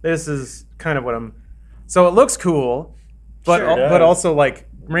 This is kind of what I'm. So it looks cool, but Sure does. but also like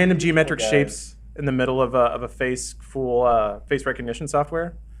random geometric Okay. shapes in the middle of a full face recognition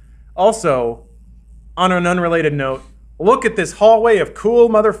software. Also, on an unrelated note, look at this hallway of cool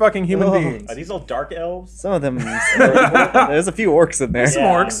motherfucking human Oh. beings. Are these all dark elves? Some of them. There's a few orcs in there. Some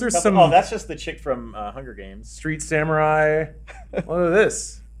orcs, there's Couple- some- Oh, that's just the chick from Hunger Games. Street samurai. Look at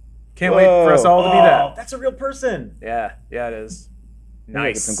this. Can't wait for us all to be Oh, that. that's a real person. Yeah, it is. Maybe I get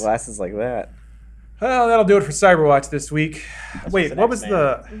Nice. some glasses like that. Well, that'll do it for Cyberwatch this week. Wait, the what next was man.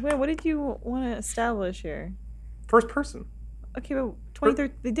 the Wait, what did you want to establish here? first person? Okay, but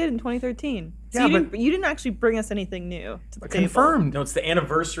 2013 they did in 2013. So Yeah, you but- didn't actually bring us anything new to the table. Confirmed. No, it's the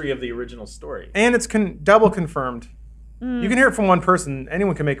anniversary of the original story. And it's double confirmed. You can hear it from one person.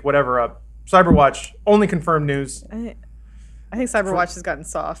 Anyone can make whatever up. Cyberwatch, only confirmed news. I think Cyberwatch has gotten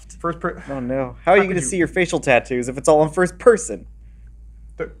soft. Oh no! How are you going could to you- see your facial tattoos if it's all in first person?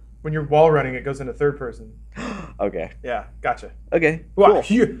 When you're wall running, it goes into third person. Okay. Yeah, gotcha. Okay. Well,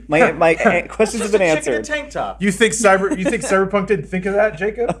 Cool. you- My questions have been Just a chick in a answered. tank top. You think Cyberpunk didn't think of that,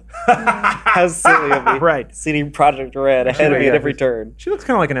 Jacob? How silly of me. Right. Seeing Project Red ahead of me Yeah. at every turn. She looks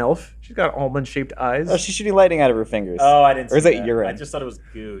kind of like an elf. She's got almond-shaped eyes. Oh, she's shooting lightning out of her fingers. Oh, I didn't. Or is see that urine? I just thought it was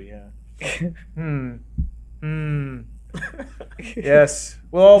goo. Yeah. Yes,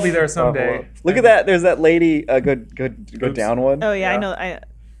 we'll all be there someday. Look at that. There's that lady. Go Oops. down one. Oh yeah, Yeah. I know. It's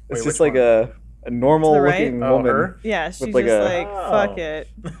Wait, just which like a normal To the right? looking Oh, woman her? yeah, she's like just a- like Oh. fuck it.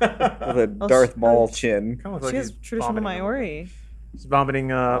 with a Oh, Darth she- Maul oh, chin. Kinda looks She like has he's traditional vomiting. Maori. She's vomiting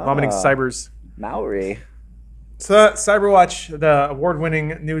cybers. Maori. So Cyberwatch, the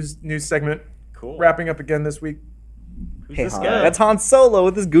award-winning news segment, Cool. wrapping up again this week. Who's Hey, this Han. guy? That's Han Solo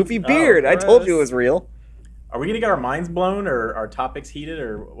with his goofy beard. I told you it gross. was real. Are we gonna get our minds blown or our topics heated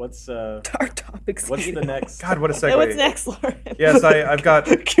or what's Our topics. what's the next? God, what a segue. Hey, what's next, Lauren? Yes, I've got.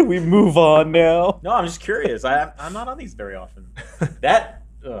 Can we move on now? No, I'm just curious. I'm not on these very often.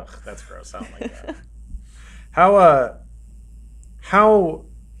 That's gross. I don't like that. How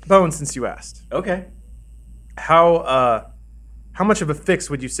Bone, since you asked, Okay. how much of a fix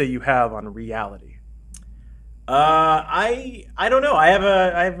would you say you have on reality? I don't know. I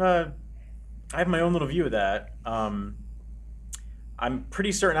have my own little view of that. I'm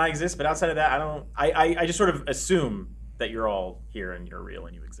pretty certain I exist, but outside of that, I don't. I just sort of assume that you're all here and you're real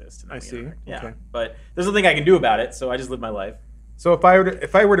and you exist. And I we see. interact. Yeah. Okay. But there's nothing I can do about it, so I just live my life. So if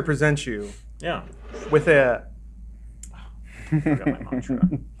I were to present you Yeah. with a Forgot my mantra.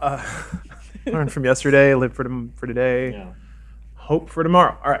 learn from yesterday, live for today, Yeah. hope for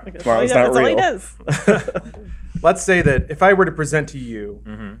tomorrow. All right. Tomorrow's not That's all he real. does. Let's say that if I were to present to you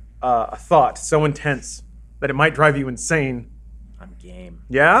Mm-hmm. a thought so intense that it might drive you insane. I'm game.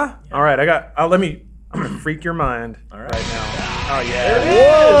 Yeah? All right. I'm gonna freak your mind All right right. now. Oh yeah.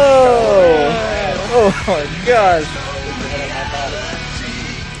 Whoa! Oh my gosh!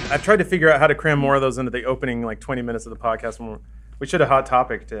 I've tried to figure out how to cram more of those into the opening 20 minutes of the podcast. When we should have hot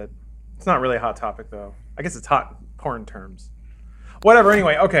topic it. It's not really a hot topic though. I guess it's hot in porn terms. Whatever.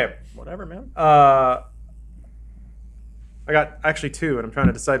 Anyway. Okay. Whatever, man. I got actually two, and I'm trying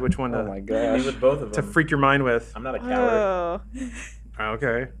to decide which one Oh my Me gosh! with both of to them. freak your mind with. I'm not a coward. Oh.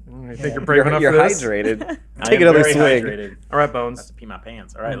 Okay. You think you're brave enough You're for this? hydrated. I Take am another very swig. hydrated. All right, I have Bones. to pee my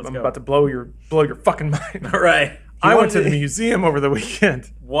pants. All right, let's I'm go. about to blow your fucking mind. All right. I went to the museum over the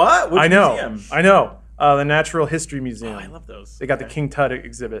weekend. What? Which I know. museum? I know. The Natural History Museum. Oh, I love those. They got the Okay. King Tut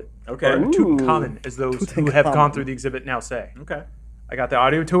exhibit. Okay. Or Ooh. Tutankhamun, as those who have Tutankhamun. gone through the exhibit now say. Okay. I got the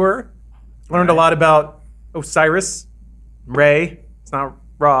audio tour. Learned a lot about Osiris, Ray. It's not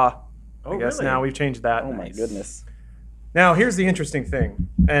Ra. Oh, I guess really? now we've changed that. Oh my goodness! Now here's the interesting thing,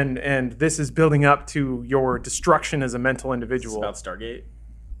 and this is building up to your destruction as a mental It's individual. about Stargate.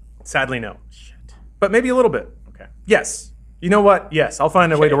 Sadly, no, Shit. but maybe a little bit. Okay. Yes. You know what? Yes, I'll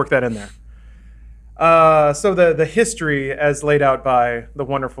find a way to work that in there. So the history, as laid out by the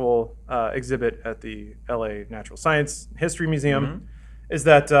wonderful exhibit at the LA Natural Science History Museum, is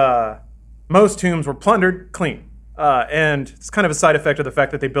that most tombs were plundered clean. And it's kind of a side effect of the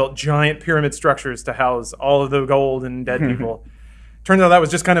fact that they built giant pyramid structures to house all of the gold and dead people. Turns out that was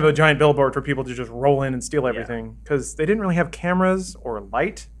just kind of a giant billboard for people to just roll in and steal everything because they didn't really have cameras or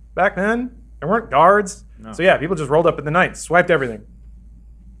light back then. There weren't guards. No. So yeah, people just rolled up in the night, swiped everything.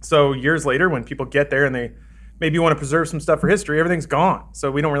 So years later, when people get there and they maybe want to preserve some stuff for history, everything's gone.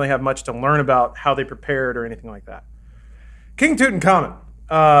 So we don't really have much to learn about how they prepared or anything like that. King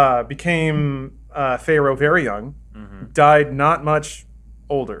Tutankhamun became Pharaoh very young, died not much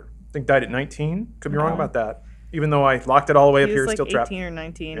older. I think died at 19. Could be wrong about that. Even though I locked it all the way up He here, was like still 18 trapped. or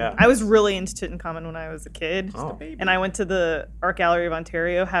 19. Yeah. I was really into Tutankhamun when I was a kid. Oh. And I went to the Art Gallery of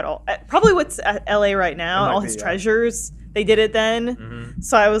Ontario, had all, probably what's at LA right now, might all be, his yeah. treasures. They did it then.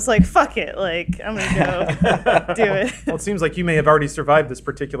 So I was like, fuck it. Like, I'm going to go do it. Well, it seems like you may have already survived this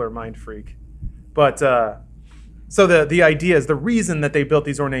particular mind freak. But so the idea is the reason that they built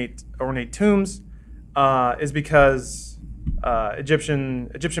these ornate tombs is because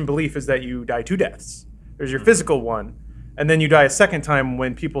Egyptian belief is that you die two deaths. There's your physical one, and then you die a second time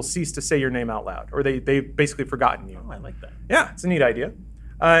when people cease to say your name out loud, or they've basically forgotten you. Oh, I like that. Yeah, it's a neat idea.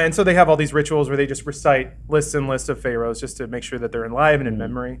 And so they have all these rituals where they just recite lists and lists of pharaohs just to make sure that they're alive and in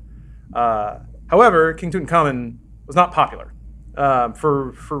memory. However, King Tutankhamun was not popular.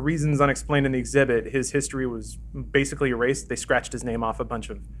 For reasons unexplained in the exhibit, his history was basically erased. They scratched his name off a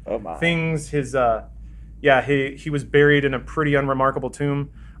bunch of things. His he was buried in a pretty unremarkable tomb.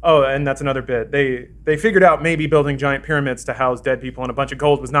 Oh, and that's another bit. They figured out maybe building giant pyramids to house dead people and a bunch of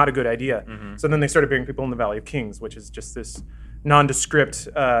gold was not a good idea. So then they started burying people in the Valley of Kings, which is just this nondescript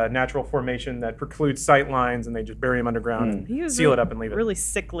natural formation that precludes sight lines, and they just bury him underground He and was seal it up and leave it. really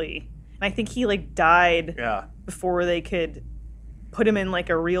sickly. And I think he like died before they could put him in like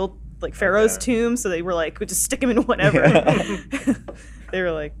a real like pharaoh's tomb. So they were like, we just stick him in whatever. They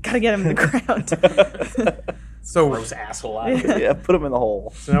were like, gotta get him in the ground. So Gross asshole out of here. Yeah, put him in the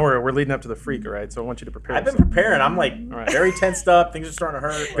hole. So now we're leading up to the freak, all right? So I want you to prepare. I've been yourself. preparing. I'm like right. very tensed up. Things are starting to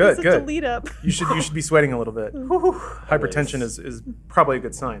hurt. Good, Such good. a lead up. You should be sweating a little bit. Hypertension is probably a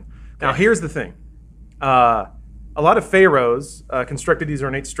good sign. Now here's the thing. A lot of pharaohs constructed these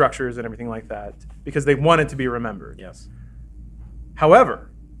ornate structures and everything like that because they wanted to be remembered. Yes.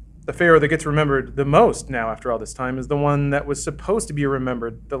 However, the pharaoh that gets remembered the most now after all this time is the one that was supposed to be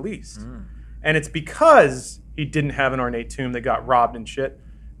remembered the least. And it's because he didn't have an ornate tomb that got robbed and shit.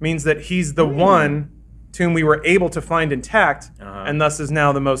 Means that he's the one tomb we were able to find intact, and thus is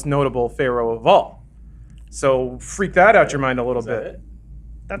now the most notable pharaoh of all. So freak that out your mind a little bit.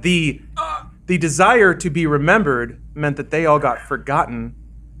 The desire to be remembered meant that they all got forgotten,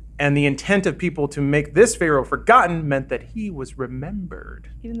 and the intent of people to make this pharaoh forgotten meant that he was remembered.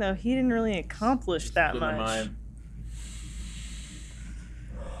 Even though he didn't really accomplish that Blew my much. mind.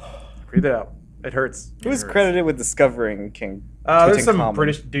 Breathe it out. It hurts. Who was credited with discovering King There's some Tutankhamun?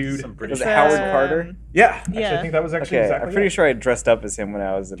 British dude. Some British Was it Howard Carter? Yeah, actually, Yeah. I think that was actually Okay, exactly I'm pretty it. sure I dressed up as him when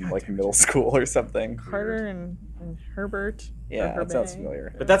I was in like middle school or something. Carter and Herbert. Yeah, or that sounds Herbert.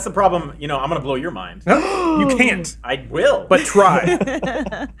 familiar. But that's the problem. You know, I'm gonna blow your mind. You can't, I will. but try.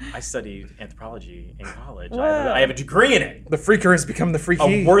 I studied anthropology in college. Whoa. I have a degree in it. The freaker has become the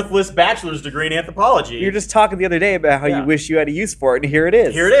freaky. A worthless bachelor's degree in anthropology. You were just talking the other day about how Yeah. you wish you had a use for it, and here it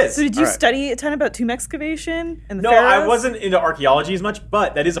is. Here it is. So did you All right. study a ton about tomb excavation and the No, pharaohs? I wasn't into archaeology as much,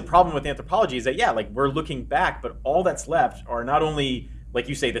 but that is a problem with anthropology is that, yeah, like we're looking back, but all that's left are not only, like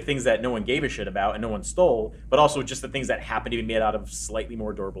you say, the things that no one gave a shit about and no one stole, but also just the things that happen to be made out of slightly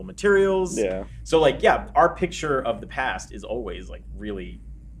more durable materials. Yeah. So, like, yeah, our picture of the past is always, like, really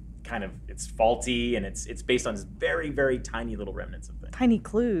kind of, it's faulty and it's based on very, very tiny little remnants of things. Tiny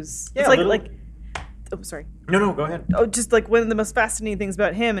clues. Yeah, It's like, little- oh, sorry. No, go ahead. Oh, just like one of the most fascinating things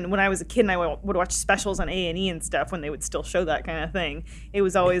about him, and when I was a kid and I would watch specials on A&E and stuff when they would still show that kind of thing, it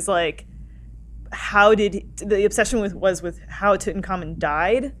was always like, how did the obsession was with how Tutankhamun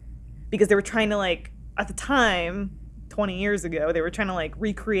died, because they were trying to, like, at the time 20 years ago, they were trying to like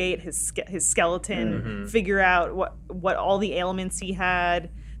recreate his skeleton, figure out what all the ailments he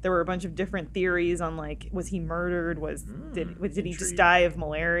had. There were a bunch of different theories on, like, was he murdered, did he just die of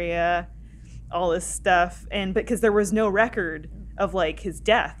malaria, all this stuff. And because there was no record of, like, his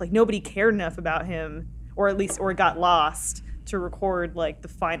death, like nobody cared enough about him, or it got lost to record, like, the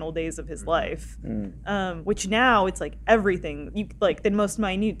final days of his life. Which now it's like everything, like the most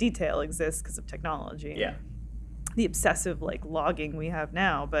minute detail exists because of technology. Yeah. The obsessive, like, logging we have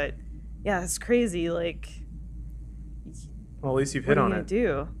now. But yeah, it's crazy. Like, Well, at least you've what hit are on you it. gonna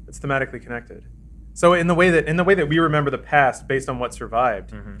do? It's thematically connected. So in the way that we remember the past based on what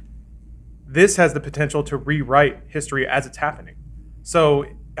survived, this has the potential to rewrite history as it's happening. So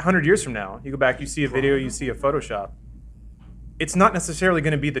 100 years from now, you go back, you see a video, you see a Photoshop. It's not necessarily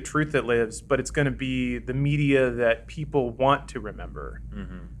going to be the truth that lives, but it's going to be the media that people want to remember.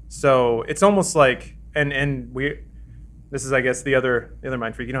 So it's almost like, and this is, I guess, the other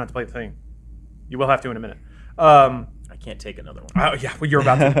mind freak. You don't have to play the thing. You will have to in a minute. I can't take another one. Oh yeah, well, you're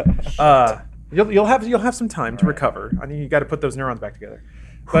about to. You'll have some time to recover. I mean, you got to put those neurons back together.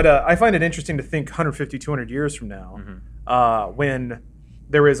 But I find it interesting to think 150, 200 years from now, when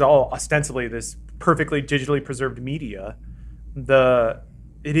there is all ostensibly this perfectly digitally preserved media,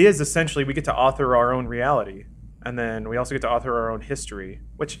 it is essentially we get to author our own reality. And then we also get to author our own history,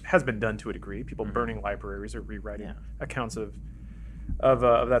 which has been done to a degree. People burning libraries or rewriting accounts of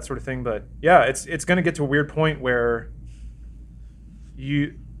that sort of thing. But yeah, it's going to get to a weird point where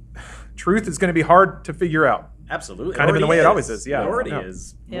truth is going to be hard to figure out. Absolutely, kind of in the way it always is. Yeah, it already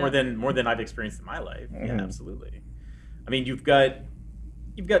is more than I've experienced in my life. Yeah, absolutely. I mean, you've got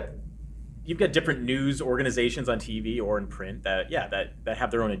different news organizations on TV or in print that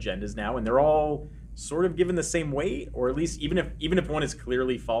have their own agendas now, and they're all sort of given the same weight, or at least even if one is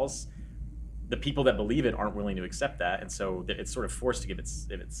clearly false, the people that believe it aren't willing to accept that, and so it's sort of forced to give it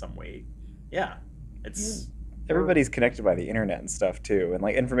some weight. Yeah, it's. Everybody's connected by the internet and stuff too, and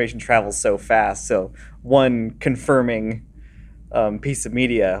like information travels so fast. So one confirming piece of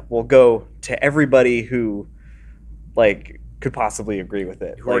media will go to everybody who like could possibly agree with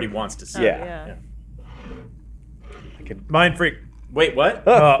it. Who already wants to see. Yeah. Mind freak. Wait, what?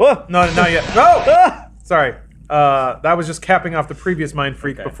 No, not yet. No. Sorry. That was just capping off the previous mind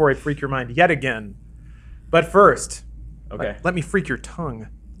freak before I freak your mind yet again. But first, let me freak your tongue.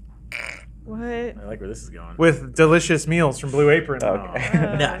 What? I like where this is going. With delicious meals from Blue Apron.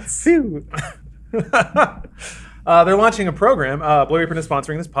 Okay. Nuts. They're launching a program. Blue Apron is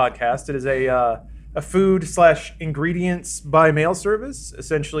sponsoring this podcast. It is a food/ingredients by mail service.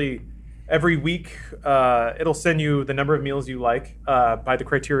 Essentially, every week it'll send you the number of meals you like by the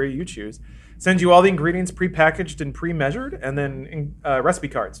criteria you choose. Sends you all the ingredients prepackaged and pre-measured, and then recipe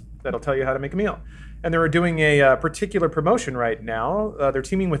cards that'll tell you how to make a meal. And they're doing a particular promotion right now. They're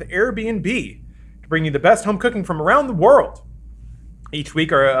teaming with Airbnb to bring you the best home cooking from around the world. Each week,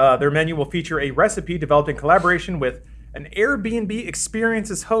 their menu will feature a recipe developed in collaboration with an Airbnb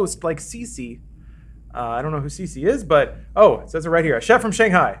experiences host like Cece. I don't know who Cece is, but it says it right here. A chef from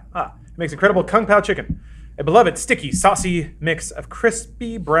Shanghai. He makes incredible Kung Pao chicken, a beloved sticky, saucy mix of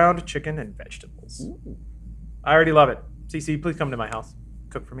crispy browned chicken and vegetables. Ooh. I already love it. Cece, please come to my house.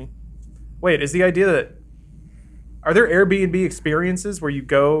 Cook for me. Wait, is the idea that... Are there Airbnb experiences where you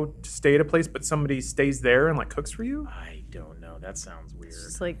go to stay at a place, but somebody stays there and like cooks for you? I don't know. That sounds weird. It's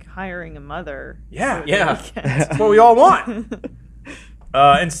just like hiring a mother. Yeah. Yeah. That's what we all want.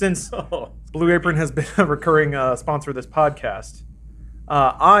 And since Blue Apron has been a recurring sponsor of this podcast,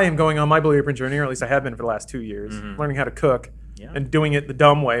 I am going on my Blue Apron journey, or at least I have been for the last 2 years, learning how to cook and doing it the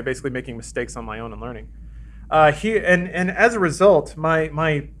dumb way, basically making mistakes on my own and learning. And as a result,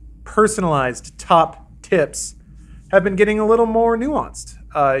 my personalized top tips have been getting a little more nuanced.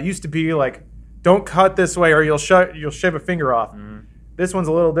 It used to be like, don't cut this way or you'll shave a finger off. This one's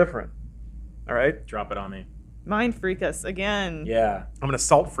a little different. All right? Drop it on me. Mind freak us again. Yeah. I'm going to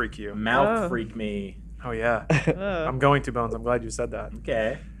salt freak you. Mouth freak me. Oh, yeah. I'm going to, Bones. I'm glad you said that.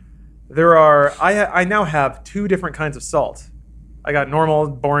 Okay. I now have 2 different kinds of salt. I got normal,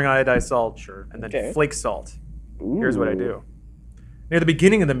 boring iodized salt, and then flake salt. Ooh. Here's what I do. Near the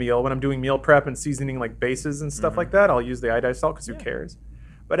beginning of the meal, when I'm doing meal prep and seasoning like bases and stuff like that, I'll use the iodized salt because who cares?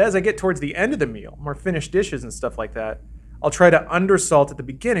 But as I get towards the end of the meal, more finished dishes and stuff like that, I'll try to undersalt at the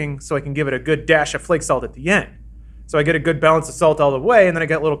beginning so I can give it a good dash of flake salt at the end. So I get a good balance of salt all the way, and then I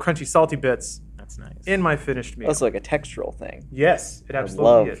get little crunchy salty bits. That's nice. In my finished meal. That's like a textural thing. Yes, it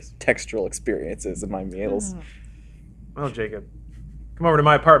absolutely is. I love textural experiences in my meals. Well, Jacob, come over to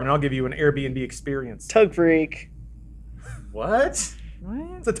my apartment. I'll give you an Airbnb experience. Tug freak. What?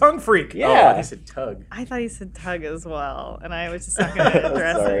 What? It's a tongue freak. Yeah. Oh, I thought he said tug. I thought he said tug as well, and I was just not going to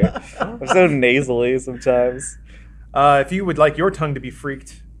address Sorry. it. I'm so nasally sometimes. If you would like your tongue to be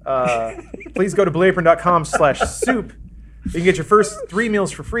freaked, please go to blueapron.com/soup. You can get your first 3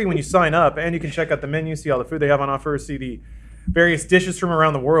 meals for free when you sign up, and you can check out the menu, see all the food they have on offer, see the various dishes from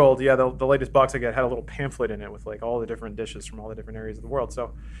around the world. Yeah, the latest box I got had a little pamphlet in it with like all the different dishes from all the different areas of the world.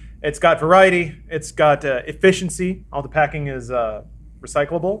 So it's got variety, it's got efficiency. All the packing is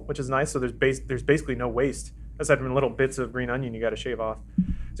recyclable, which is nice. So there's basically no waste aside from little bits of green onion you got to shave off.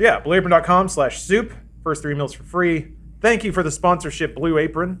 So yeah, blueapron.com/soup. First 3 meals for free. Thank you for the sponsorship, Blue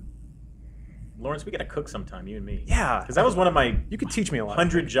Apron. Lawrence, we got to cook sometime, you and me. Yeah. Because that was one of my You could teach me a lot.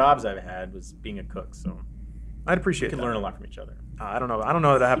 100 jobs I've had was being a cook, so I'd appreciate we can that. learn a lot from each other. I don't know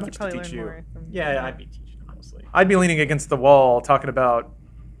that I have You much could to probably teach learn you. more from Yeah, I'd be teaching them mostly. I'd be leaning against the wall talking about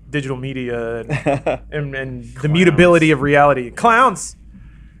digital media and the mutability of reality. Clowns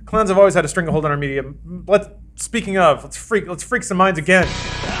have always had a stranglehold on our media. Speaking of, let's freak some minds again.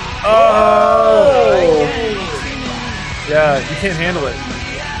 Oh! Yeah, you can't handle it.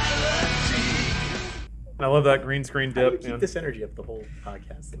 I love that green screen How do we dip. keep this energy up the whole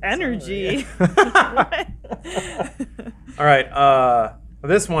podcast? Energy. All right,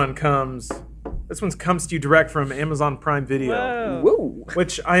 this one comes This one comes to you direct from Amazon Prime Video, Whoa. Woo.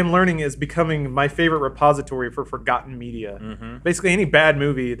 which I am learning is becoming my favorite repository for forgotten media. Basically, any bad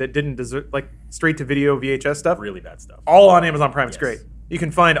movie that didn't deserve, like straight to video VHS stuff, Really bad stuff. all on Amazon Prime. It's Yes. great. You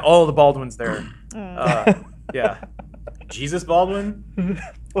can find all the Baldwins there. Yeah. Jesus Baldwin.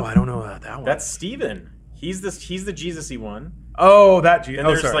 Oh, I don't know that one. That's Steven. He's the Jesus-y one. oh, that. And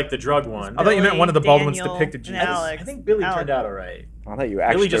there's sorry. like the drug one. I thought you meant one of the Baldwins Daniel, depicted and Jesus. Alex. I think Billy Alec. turned out all right. I thought you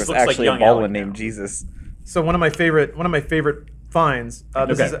actually just there was looks like actually a young Baldwin Alec named now. Jesus. So one of my favorite finds. This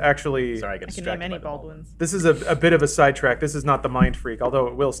Okay. is actually. Sorry, I got I can distracted name any by the Baldwin. Baldwins. This is a bit of a sidetrack. This is not the mind freak, although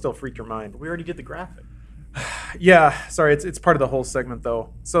it will still freak your mind. We already did the graphic. Yeah, sorry, it's part of the whole segment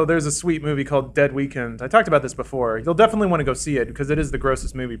though. So there's a sweet movie called Dead Weekend. I talked about this before. You'll definitely want to go see it because it is the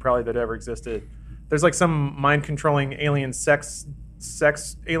grossest movie probably that ever existed. There's like some mind controlling alien sex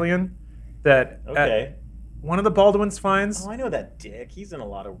alien that Okay. one of the Baldwins finds. Oh, I know that dick. He's in a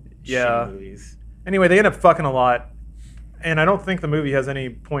lot of Yeah. shitty movies. Anyway, they end up fucking a lot, and I don't think the movie has any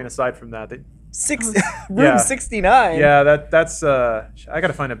point aside from that. Room Yeah. 69. Yeah, that's I got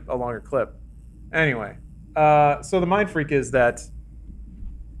to find a longer clip. Anyway, so the mind freak is that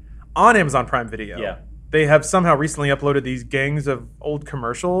on Amazon Prime Video, Yeah. they have somehow recently uploaded these gangs of old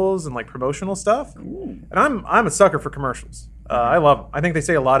commercials and like promotional stuff. And I'm a sucker for commercials. I love them. I think they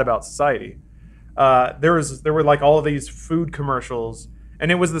say a lot about society. There were like all of these food commercials,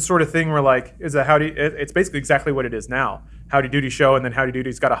 and it was the sort of thing where like it's basically exactly what it is now. Howdy Doody show, and then Howdy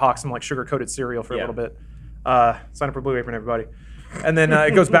Doody's got to hawk some like sugar coated cereal for a Yeah. little bit. Sign up for Blue Apron, everybody. And then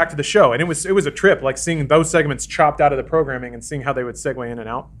it goes back to the show, and it was a trip, like seeing those segments chopped out of the programming and seeing how they would segue in and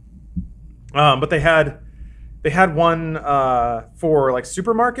out. But they had one for like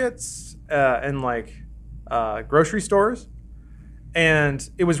supermarkets and like grocery stores, and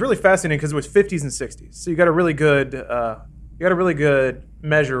it was really fascinating because it was 50s and 60s. So you got a really good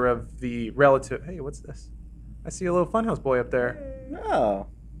measure of the relative. Hey, what's this? I see a little Funhouse boy up there. Oh,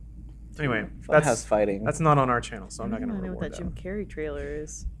 Anyway, Funhouse fighting. that's not on our channel, so I'm not I going to don't know what reward that that. Jim Carrey trailer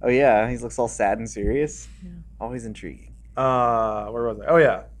is. Oh yeah, he looks all sad and serious. Always intriguing. Where was I? Oh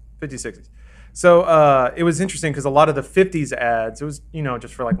yeah, 50s, 60s. So it was interesting because a lot of the 50s ads, it was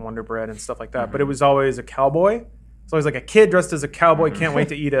just for like Wonder Bread and stuff like that, but it was always a cowboy. It's always like a kid dressed as a cowboy can't wait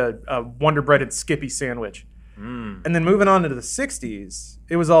to eat a Wonder Bread and Skippy sandwich. And then moving on into the 60s,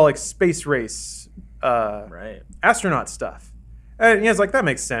 it was all like space race, Right. astronaut stuff. And it's like that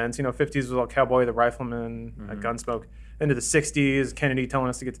makes sense. 50s was all cowboy, the rifleman, Gunsmoke. Into the 60s, Kennedy telling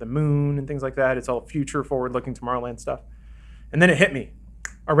us to get to the moon and things like that. It's all future, forward-looking Tomorrowland stuff. And then it hit me,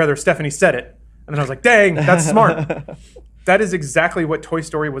 or rather, Stephanie said it, and then I was like, "Dang, that's smart." That is exactly what Toy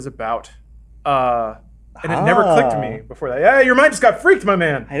Story was about. And it never clicked to me before that. Yeah, your mind just got freaked, my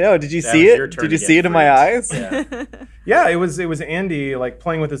man. I know. Did you That see was your it? turn Did you to see get it in my freaked. eyes? Yeah. Yeah, it was Andy like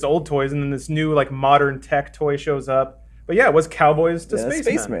playing with his old toys, and then this new like modern tech toy shows up. But yeah, it was Cowboys to Yeah, Spaceman.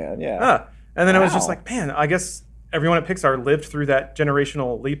 Spaceman, yeah. And then I was just Wow. like, man, I guess everyone at Pixar lived through that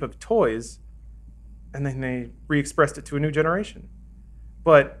generational leap of toys, and then they re-expressed it to a new generation.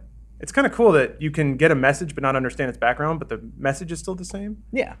 But it's kind of cool that you can get a message but not understand its background, but the message is still the same.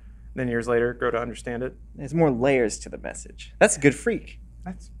 Yeah. Then years later, grow to understand it. There's more layers to the message. That's a good freak.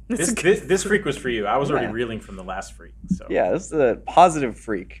 That's This freak was for you. I was already Yeah. reeling from the last freak. So Yeah, this is a positive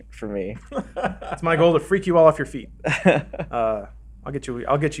freak for me. that's my goal, to freak you all off your feet. I'll get you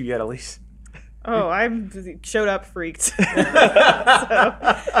yet, Elise. Oh, I'm showed up freaked. So,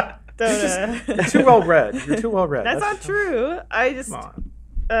 You're too well read. You're too well read. That's not true. I just, Come on.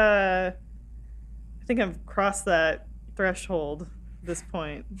 I think I've crossed that threshold at this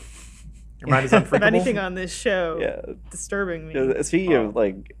point. Your mind is Of unfreakable. anything on this show Yeah. disturbing me. Speaking of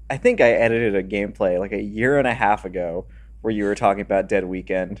like, I think I edited a gameplay like a year and a half ago where you were talking about Dead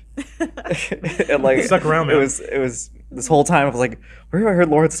Weekend. And like, Stuck around, man. It was this whole time I was like, where have I heard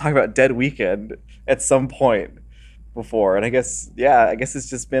Lawrence talk about Dead Weekend at some point before? And I guess it's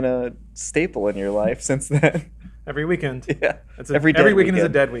just been a staple in your life since then. Every weekend. Yeah. Every dead weekend is a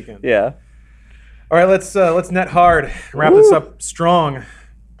dead weekend. Yeah. All right, let's net hard. Wrap this up strong.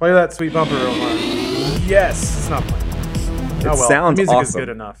 Play that sweet bumper, Omar. Yes, it's not playing. Oh well, sounds music is awesome. good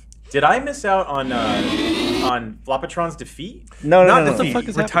enough. did I miss out on Flopatron's defeat? No, Not no, defeat, no. fuck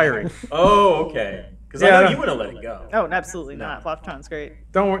is retiring. Oh, okay. Because Yeah, I know no. you wouldn't let it go. Oh, absolutely not. Flopatron's great.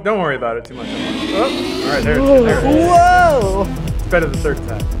 Don't worry about it too much. Oh, all right, there it is. Whoa! It's better than third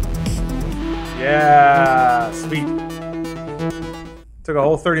time. Yeah, sweet. Took a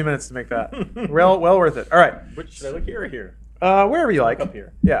whole 30 minutes to make that. well worth it. All right, Which should I look here or here? wherever you like. Up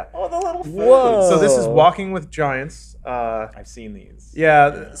here. Yeah. Oh, the little food. Whoa. So this is Walking with Giants. I've seen these.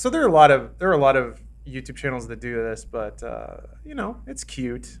 Yeah. So there are a lot of YouTube channels that do this, but it's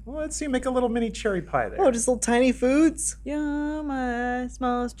cute. Well, let's see, make a little mini cherry pie there. Oh, just little tiny foods. You're my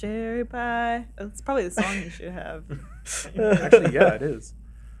smallest cherry pie. That's probably the song you should have. Actually, yeah, it is.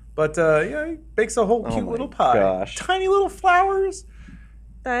 But he bakes a whole cute my little pie. gosh. Tiny little flowers.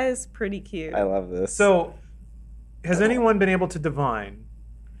 That is pretty cute. I love this. So, has anyone been able to divine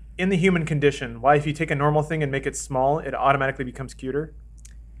in the human condition why if you take a normal thing and make it small, it automatically becomes cuter?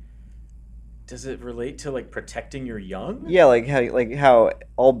 Does it relate to like protecting your young? Yeah, like how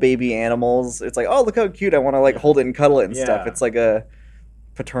all baby animals, it's like, oh, look how cute. I want to like hold it and cuddle it and stuff. Yeah. It's like a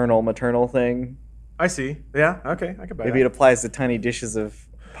maternal thing. I see. Yeah. Okay. I could buy Maybe that. it applies to tiny dishes of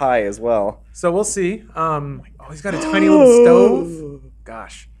pie as well. So we'll see. He's got a tiny little stove.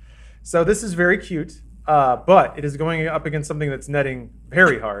 Gosh. So this is very cute, but it is going up against something that's netting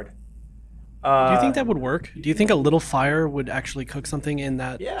very hard. Do you think that would work? Do you think a little fire would actually cook something in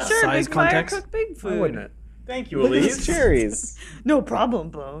that Yeah. Sure, size big fire context? cook big Why food. wouldn't it? Thank you, Look at Elise. these cherries. No problem,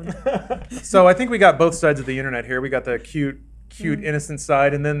 Bone. So I think we got both sides of the internet here. We got the cute, innocent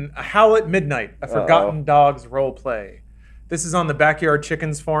side, and then a Howl at Midnight, a Forgotten Dogs role play. This is on the Backyard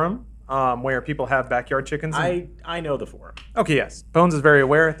Chickens forum, where people have backyard chickens. and- I know the forum. Okay, yes. Bones is very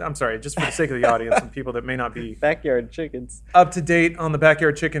aware. I'm sorry, just for the sake of the audience and people that may not be Backyard chickens. up to date on the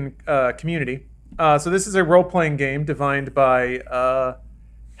backyard chicken community. So this is a role-playing game divined by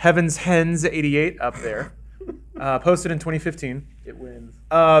Heaven's Hens 88 up there, posted in 2015. It wins.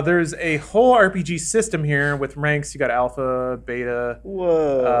 There's a whole RPG system here with ranks. You got alpha, beta.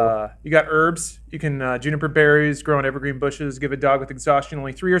 Whoa. You got herbs. You can juniper berries, grow on evergreen bushes. Give a dog with exhaustion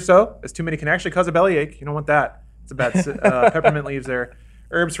only 3 or so, as too many can actually cause a bellyache. You don't want that. It's a bad peppermint leaves there.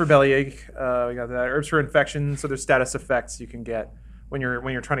 Herbs for bellyache. We got that. Herbs for infection. So there's status effects you can get when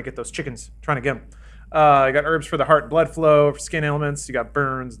you're trying to get those chickens, trying to get them. You got herbs for the heart and blood flow, for skin ailments. You got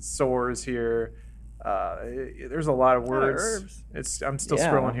burns and sores here. There's a lot of words. herbs. I'm still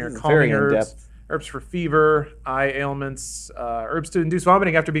Yeah, scrolling here. this is Calming very herbs, in-depth. herbs for fever, eye ailments, herbs to induce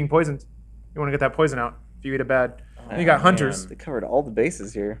vomiting after being poisoned. You want to get that poison out if you eat a bad. Then you got hunters. They covered all the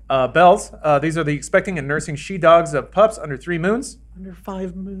bases here. Bells. These are the expecting and nursing she dogs of pups under 3 moons. Under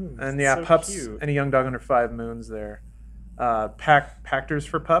 5 moons. And That's yeah, so pups. cute. Any young dog under 5 moons there. Pactors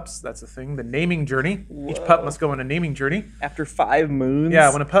for pups. That's a thing. The naming journey. Each pup must go on a naming journey. After 5 moons?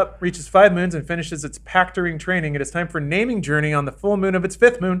 Yeah, when a pup reaches 5 moons and finishes its pactoring training, it is time for naming journey on the full moon of its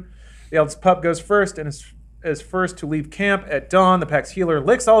 5th moon. The eldest pup goes first and is first to leave camp at dawn. The pack's healer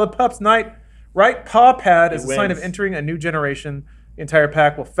licks all the pups' right paw pad as a sign of wins. entering a new generation. The entire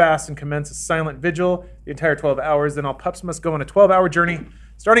pack will fast and commence a silent vigil the entire 12 hours. Then all pups must go on a 12-hour journey,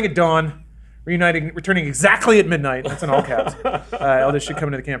 starting at dawn, returning exactly at midnight. That's in all caps. Elders should come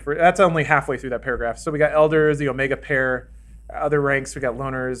into the camp. That's only halfway through that paragraph. So we got elders, the Omega pair, other ranks. We got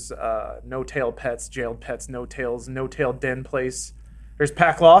loners, no-tail pets, jailed pets, no-tails, no-tail den place. There's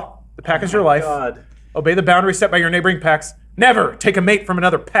pack law. The pack is your life. God. Obey the boundaries set by your neighboring packs. Never take a mate from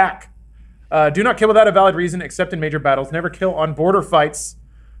another pack. Do not kill without a valid reason, except in major battles. Never kill on border fights.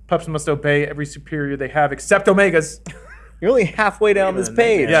 Pups must obey every superior they have, except Omegas. You're only halfway down this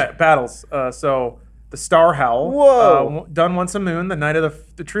page. Yeah, battles. So the Star Howl. Whoa. Done once a moon, the night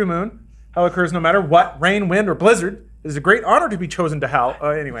of the true moon. Howl occurs no matter what, rain, wind, or blizzard. It is a great honor to be chosen to howl.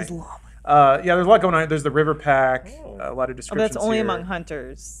 Anyway. Yeah, there's a lot going on. There's the river pack. A lot of Oh, descriptions that's only here. among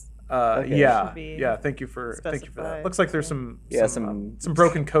hunters. Okay. Yeah, Should be yeah. Thank you for that. specified. Looks like there's some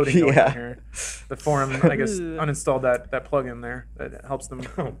broken coding going Yeah. on here. The forum, I guess, Ooh. uninstalled that plugin there that helps them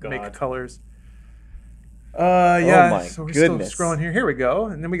make God. colors. Yeah. my So we're goodness. still scrolling here. Here we go,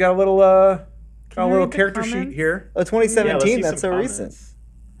 and then we got a little I read the character sheet comments? here. Oh, Yeah, let's 2017, see that's so some recent.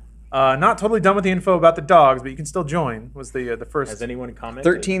 comments. Not totally done with the info about the dogs, but you can still join. Was the first? Has anyone commented?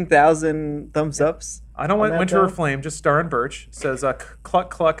 13,000 thumbs ups. I don't on want that Winter or dog? Flame, just Star and Birch. Says Cluck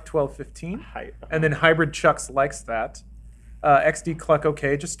Cluck 1215. Hi- And then Hybrid Chucks likes that. XD Cluck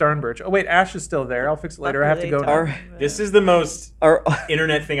okay, just Star and Birch. Oh wait, Ash is still there. I'll fix it later. I have to go now. Are- This is the most Are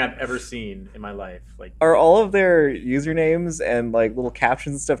internet thing I've ever seen in my life. Like, are all of their usernames and like little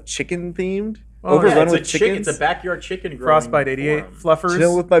captions and stuff chicken themed? Oh, Overrun yeah, it's with a chickens. It's a backyard chicken growing Frostbite 88. forum. Fluffers.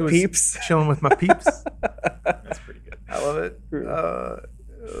 Chilling with my who is peeps. Chilling with my peeps. That's pretty good. I love it.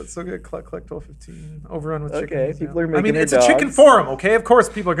 It's so good. Cluck Cluck 1215. Overrun with Okay, chickens. people yeah. are making I mean, their it's a chicken dogs. forum, okay? Of course,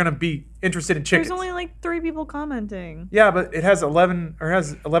 people are going to be interested in chickens. There's only like 3 people commenting. Yeah, but it has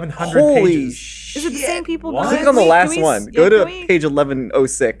 1,100 Holy pages. shit! Is it the same people? What? going? Click on the Can last we- one. yeah, Go to can we- page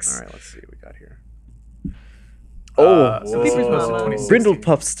 1106. All right, let's see what we got here. Oh, So this was Whoa. posted in 2016. Brindle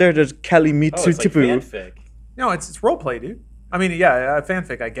pup stared at Oh, Kalimitsu it's like Tipu. fanfic. No, it's roleplay, dude. I mean, yeah,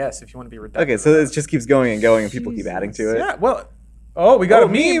 fanfic, I guess, if you want to be reductive. Okay, so it just keeps going and going, and people keep adding to it. Yeah, well, we got a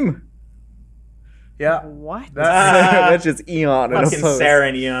meme. Yeah. What? That's just Eon in a Fucking pose. Sarah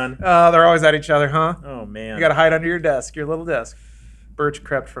and Eon. They're always at each other, huh? Oh man. You gotta hide under your desk, your little desk. Birch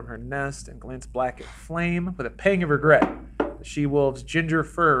crept from her nest and glanced black at Flame with a pang of regret. The she-wolf's ginger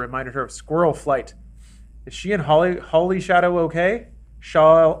fur reminded her of squirrel flight. Is she and Holy Shadow okay?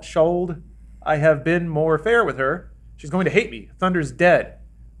 Shold, I have been more fair with her. She's going to hate me. Thunder's dead.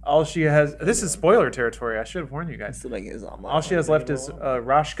 All she has... This is spoiler territory. I should have warned you guys. Still making his omelet. All she has left is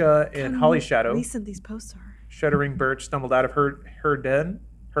Rashka and Holly Shadow. Recent these posts are. Shuddering Birch stumbled out of her den,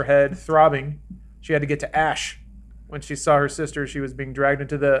 her head throbbing. She had to get to Ash. When she saw her sister, she was being dragged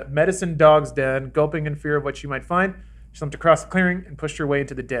into the medicine dog's den, gulping in fear of what she might find. She slumped across the clearing and pushed her way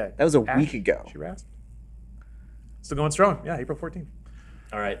into the den. That was a Ash, week ago. She rasped. Still going strong. Yeah, April 14th.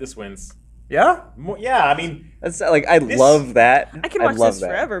 All right, this wins. Yeah? Yeah, I mean, That's like I love that. I can watch love this that.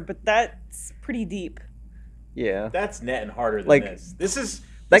 forever, but that's pretty deep. Yeah, that's net and harder than Like, this. This is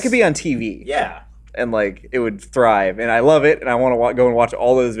that could be on TV. yeah. And like it would thrive, and I love it, and I want to go and watch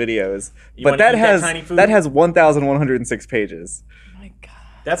all those videos. You But wanna that eat that has tiny food? that has 1,106 pages. Oh my god.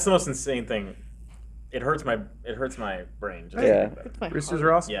 That's the most insane thing. It hurts my brain. Just Yeah. thinking about it. My Roosters heart.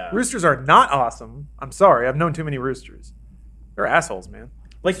 are awesome. Yeah. Roosters are not awesome. I'm sorry. I've known too many roosters. They're assholes, man.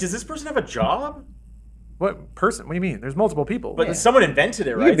 Like, does this person have a job? What person? What do you mean? There's multiple people. But someone invented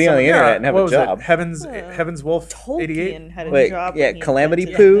it, You right? could be on the Someone- internet and have what a was job. It? Heaven's Wolf 88? Tolkien had a Wait, job. yeah, when he Calamity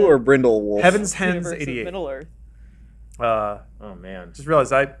invented Poo the or Brindle Wolf? Heaven's Hens universe of 88. Middle Earth. Oh man. Just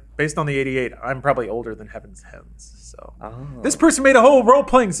realized based on the 88, I'm probably older than Heaven's Hens. So Oh. this person made a whole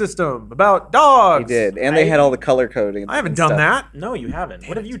role-playing system about dogs. He did, and they had all the color coding. I haven't and done stuff. that. No, you haven't.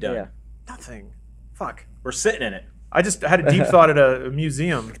 What have you done? Yeah. Nothing. Fuck. We're sitting in it. I just had a deep thought at a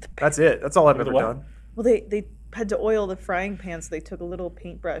museum. That's it. That's all I've Look at ever what? done. Well, they had to oil the frying pan, so they took a little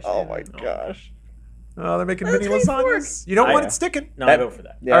paintbrush. Oh and- my gosh. Oh, they're making That's mini how you lasagnas. You don't I want know. it sticking. No, That- I vote for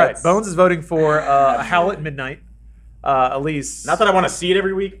that. Yeah, All right. that's- Bones is voting for A Howl at Midnight. Elise. Not that I want to see it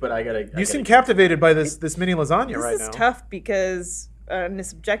every week, but I gotta. You seem captivated by this mini lasagna This right is now. tough because from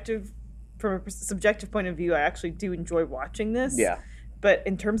a subjective point of view, I actually do enjoy watching this. Yeah. But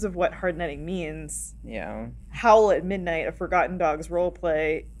in terms of what hard netting means, Yeah. Howl at Midnight, a Forgotten Dogs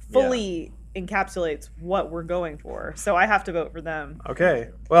roleplay, fully encapsulates what we're going for. So I have to vote for them. Okay.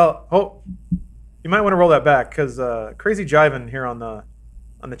 Well, you might want to roll that back because Crazy Jivin here on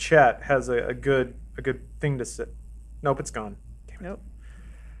the chat has a good thing to say. Nope, it's gone. Nope.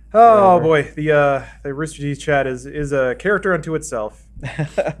 Oh boy, the Rooster Teeth chat is a character unto itself.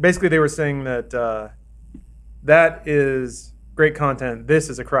 Basically, they were saying that that is great content. This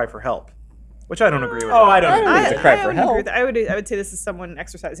is a cry for help, which I don't agree with. Oh, I don't agree. It's a cry for would agree help. with that. I would say this is someone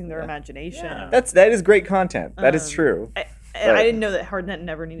exercising their imagination. Yeah. that is great content. That is true. And I didn't know that hardnet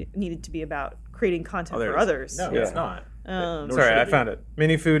never needed to be about creating content there for is. others. No, Yeah. it's not. Um, Nor Sorry, should I it be. found it.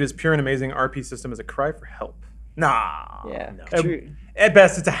 Mini Food is pure and amazing RP system is a cry for help. Nah. Yeah. At, True. at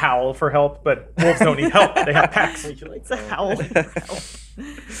best, it's a howl for help, but wolves don't need help. They have packs. it's a howl. Look at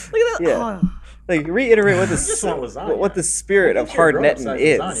that. Yeah. Oh. Like reiterate what just want lasagna. what the spirit of Get your hard grown-up netting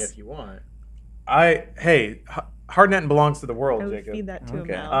size lasagna is. if you want. Hardnetting belongs to the world, I would Jacob. feed that to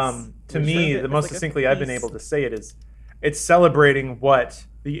Okay. a mouse. To Or me, serve it the as most like a succinctly I've been feast. able to say it is, it's celebrating what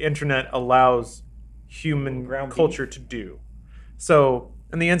the internet allows human Ground culture to do. So,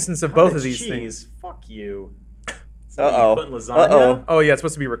 in the instance of both of Cottage these things, cheese. Fuck you. Uh-oh. Putting lasagna? Uh-oh. oh yeah, it's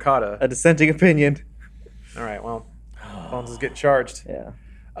supposed to be ricotta. A dissenting opinion. All right, well, Bones is getting charged. Yeah.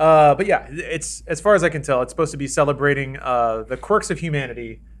 But yeah, it's as far as I can tell, it's supposed to be celebrating the quirks of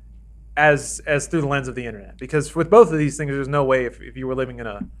humanity as through the lens of the internet. Because with both of these things, there's no way if you were living in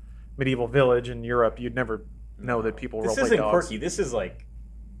a medieval village in Europe, you'd never know that people This roleplay isn't dogs. quirky.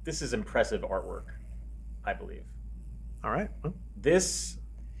 This is impressive artwork, I believe. All right. Well, This,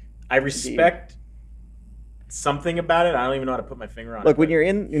 I respect something about it. I don't even know how to put my finger on it. Look, when but you're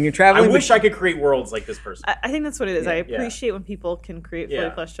I traveling, wish I could create worlds like this person. I think that's what it is. I Yeah. appreciate when people can create fully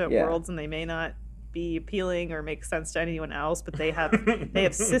Yeah. fleshed out Yeah. worlds and they may not be appealing or make sense to anyone else, but they have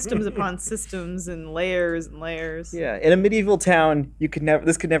systems upon systems and layers and layers. Yeah, in a medieval town,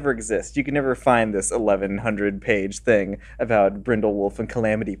 this could never exist. You could never find this 1,100-page thing about Brindlewolf and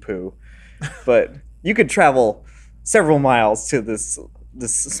Calamity Poo. But you could travel several miles to this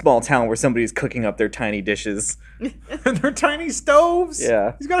small town where somebody's cooking up their tiny dishes. and they're tiny stoves.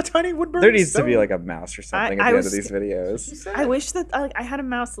 Yeah. He's got a tiny wood burning There needs to be stove. like a mouse or something I at the end was- of these videos. I wish that I had a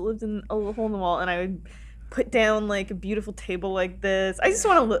mouse that lived in a little hole in the wall, and I would put down like a beautiful table like this. I just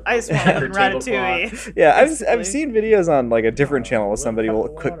want to. I just want to live in Ratatouille. Yeah, I've Basically. seen videos on like a different channel where One somebody cup will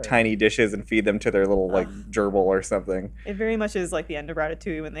of cook water. tiny dishes and feed them to their little like gerbil or something. It very much is like the end of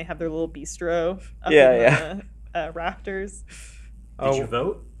Ratatouille when they have their little bistro up Yeah, in yeah. the rafters. Did you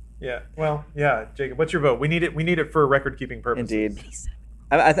vote? Yeah. Well, yeah, Jacob, what's your vote? We need it. We need it for record-keeping purposes. Indeed.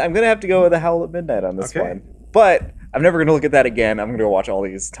 I'm gonna have to go with the Howl at Midnight on this Okay. one, but I'm never gonna look at that again. I'm gonna go watch all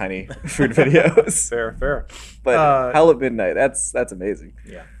these tiny food videos. Fair. But Howl at Midnight, that's amazing.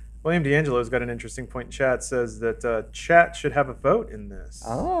 Yeah. William D'Angelo's got an interesting point in chat. Says that chat should have a vote in this.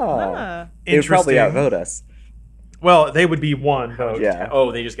 Ah, they would probably Interesting. outvote us. Well, they would be one vote. Yeah.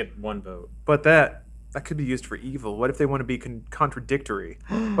 Oh, they just get one vote. But that could be used for evil. What if they want to be contradictory?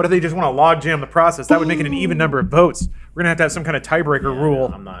 What if they just want to logjam the process? That would make it an even number of votes. We're gonna have to have some kind of tiebreaker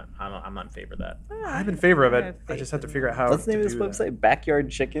rule. I'm not in favor of that. I'm in favor of it. I just have to figure out how. What's the name to of this do website? Backyard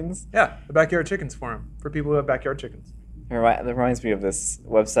Chickens. That. Yeah, the Backyard Chickens Forum for people who have backyard chickens. That reminds me of this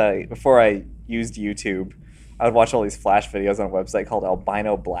website. Before I used YouTube, I would watch all these Flash videos on a website called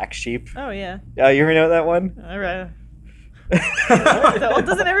Albino Black Sheep. Oh yeah. You ever know that one? All right. Well,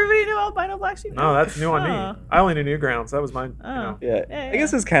 doesn't everybody know albino black sheep? No, that's new on Oh. me. I only knew Newgrounds. That was mine. Oh. Yeah. Yeah, I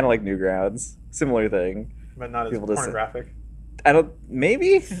guess it's kind of like Newgrounds. Similar thing. But not as People just- pornographic. I don't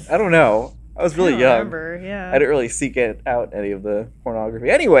know. I was really I don't young. remember, yeah. I didn't really seek out any of the pornography.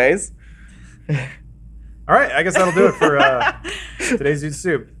 Anyways, All right, I guess that'll do it for today's Dude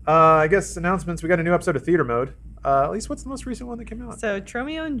Soup. I guess announcements. We got a new episode of Theater Mode. At least, what's the most recent one that came out? So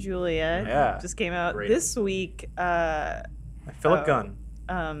Tromeo and Juliet Yeah. just came out Great. this week. Philip oh.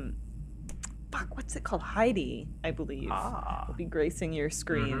 Gunn. What's it called? Heidi, I believe. Ah. Will be gracing your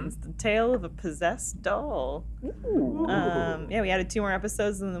screens. The tale of a possessed doll. Yeah, we added 2 more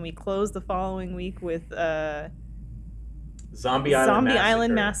episodes, and then we closed the following week with Zombie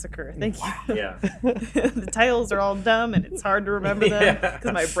Island Massacre. Thank you. Yeah. The titles are all dumb, and it's hard to remember them Yeah.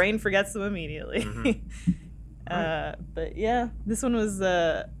 because my brain forgets them immediately. But yeah, this one was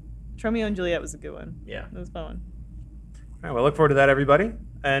Tromeo and Juliet was a good one. Yeah. It was a fun one. All right, well, look forward to that, everybody.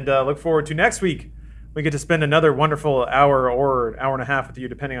 And look forward to next week. We get to spend another wonderful hour or hour and a half with you,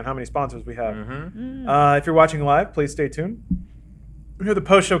 depending on how many sponsors we have. If you're watching live, please stay tuned. We have the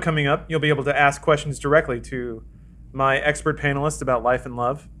post show coming up. You'll be able to ask questions directly to my expert panelists about life and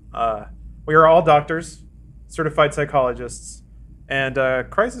love. We are all doctors, certified psychologists, and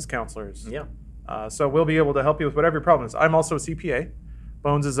crisis counselors. Yeah. So we'll be able to help you with whatever your problem is. I'm also a CPA.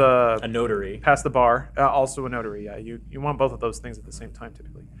 Bones is a notary. past the bar, also a notary. Yeah, you want both of those things at the same time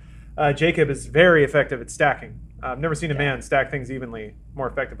typically. Jacob is very effective at stacking. I've never seen a man stack things evenly more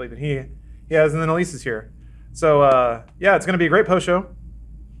effectively than he has, and then Elise is here. So yeah, it's going to be a great post show.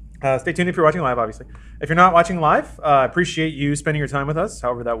 Stay tuned if you're watching live, obviously. If you're not watching live, I appreciate you spending your time with us,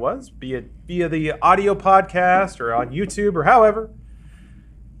 however that was, be it via the audio podcast or on YouTube or however.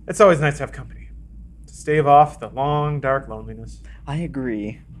 It's always nice to have company, to stave off the long, dark loneliness. I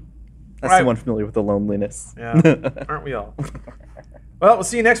agree. As Right. someone familiar with the loneliness. Yeah, aren't we all? Well, we'll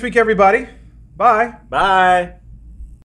see you next week, everybody. Bye. Bye.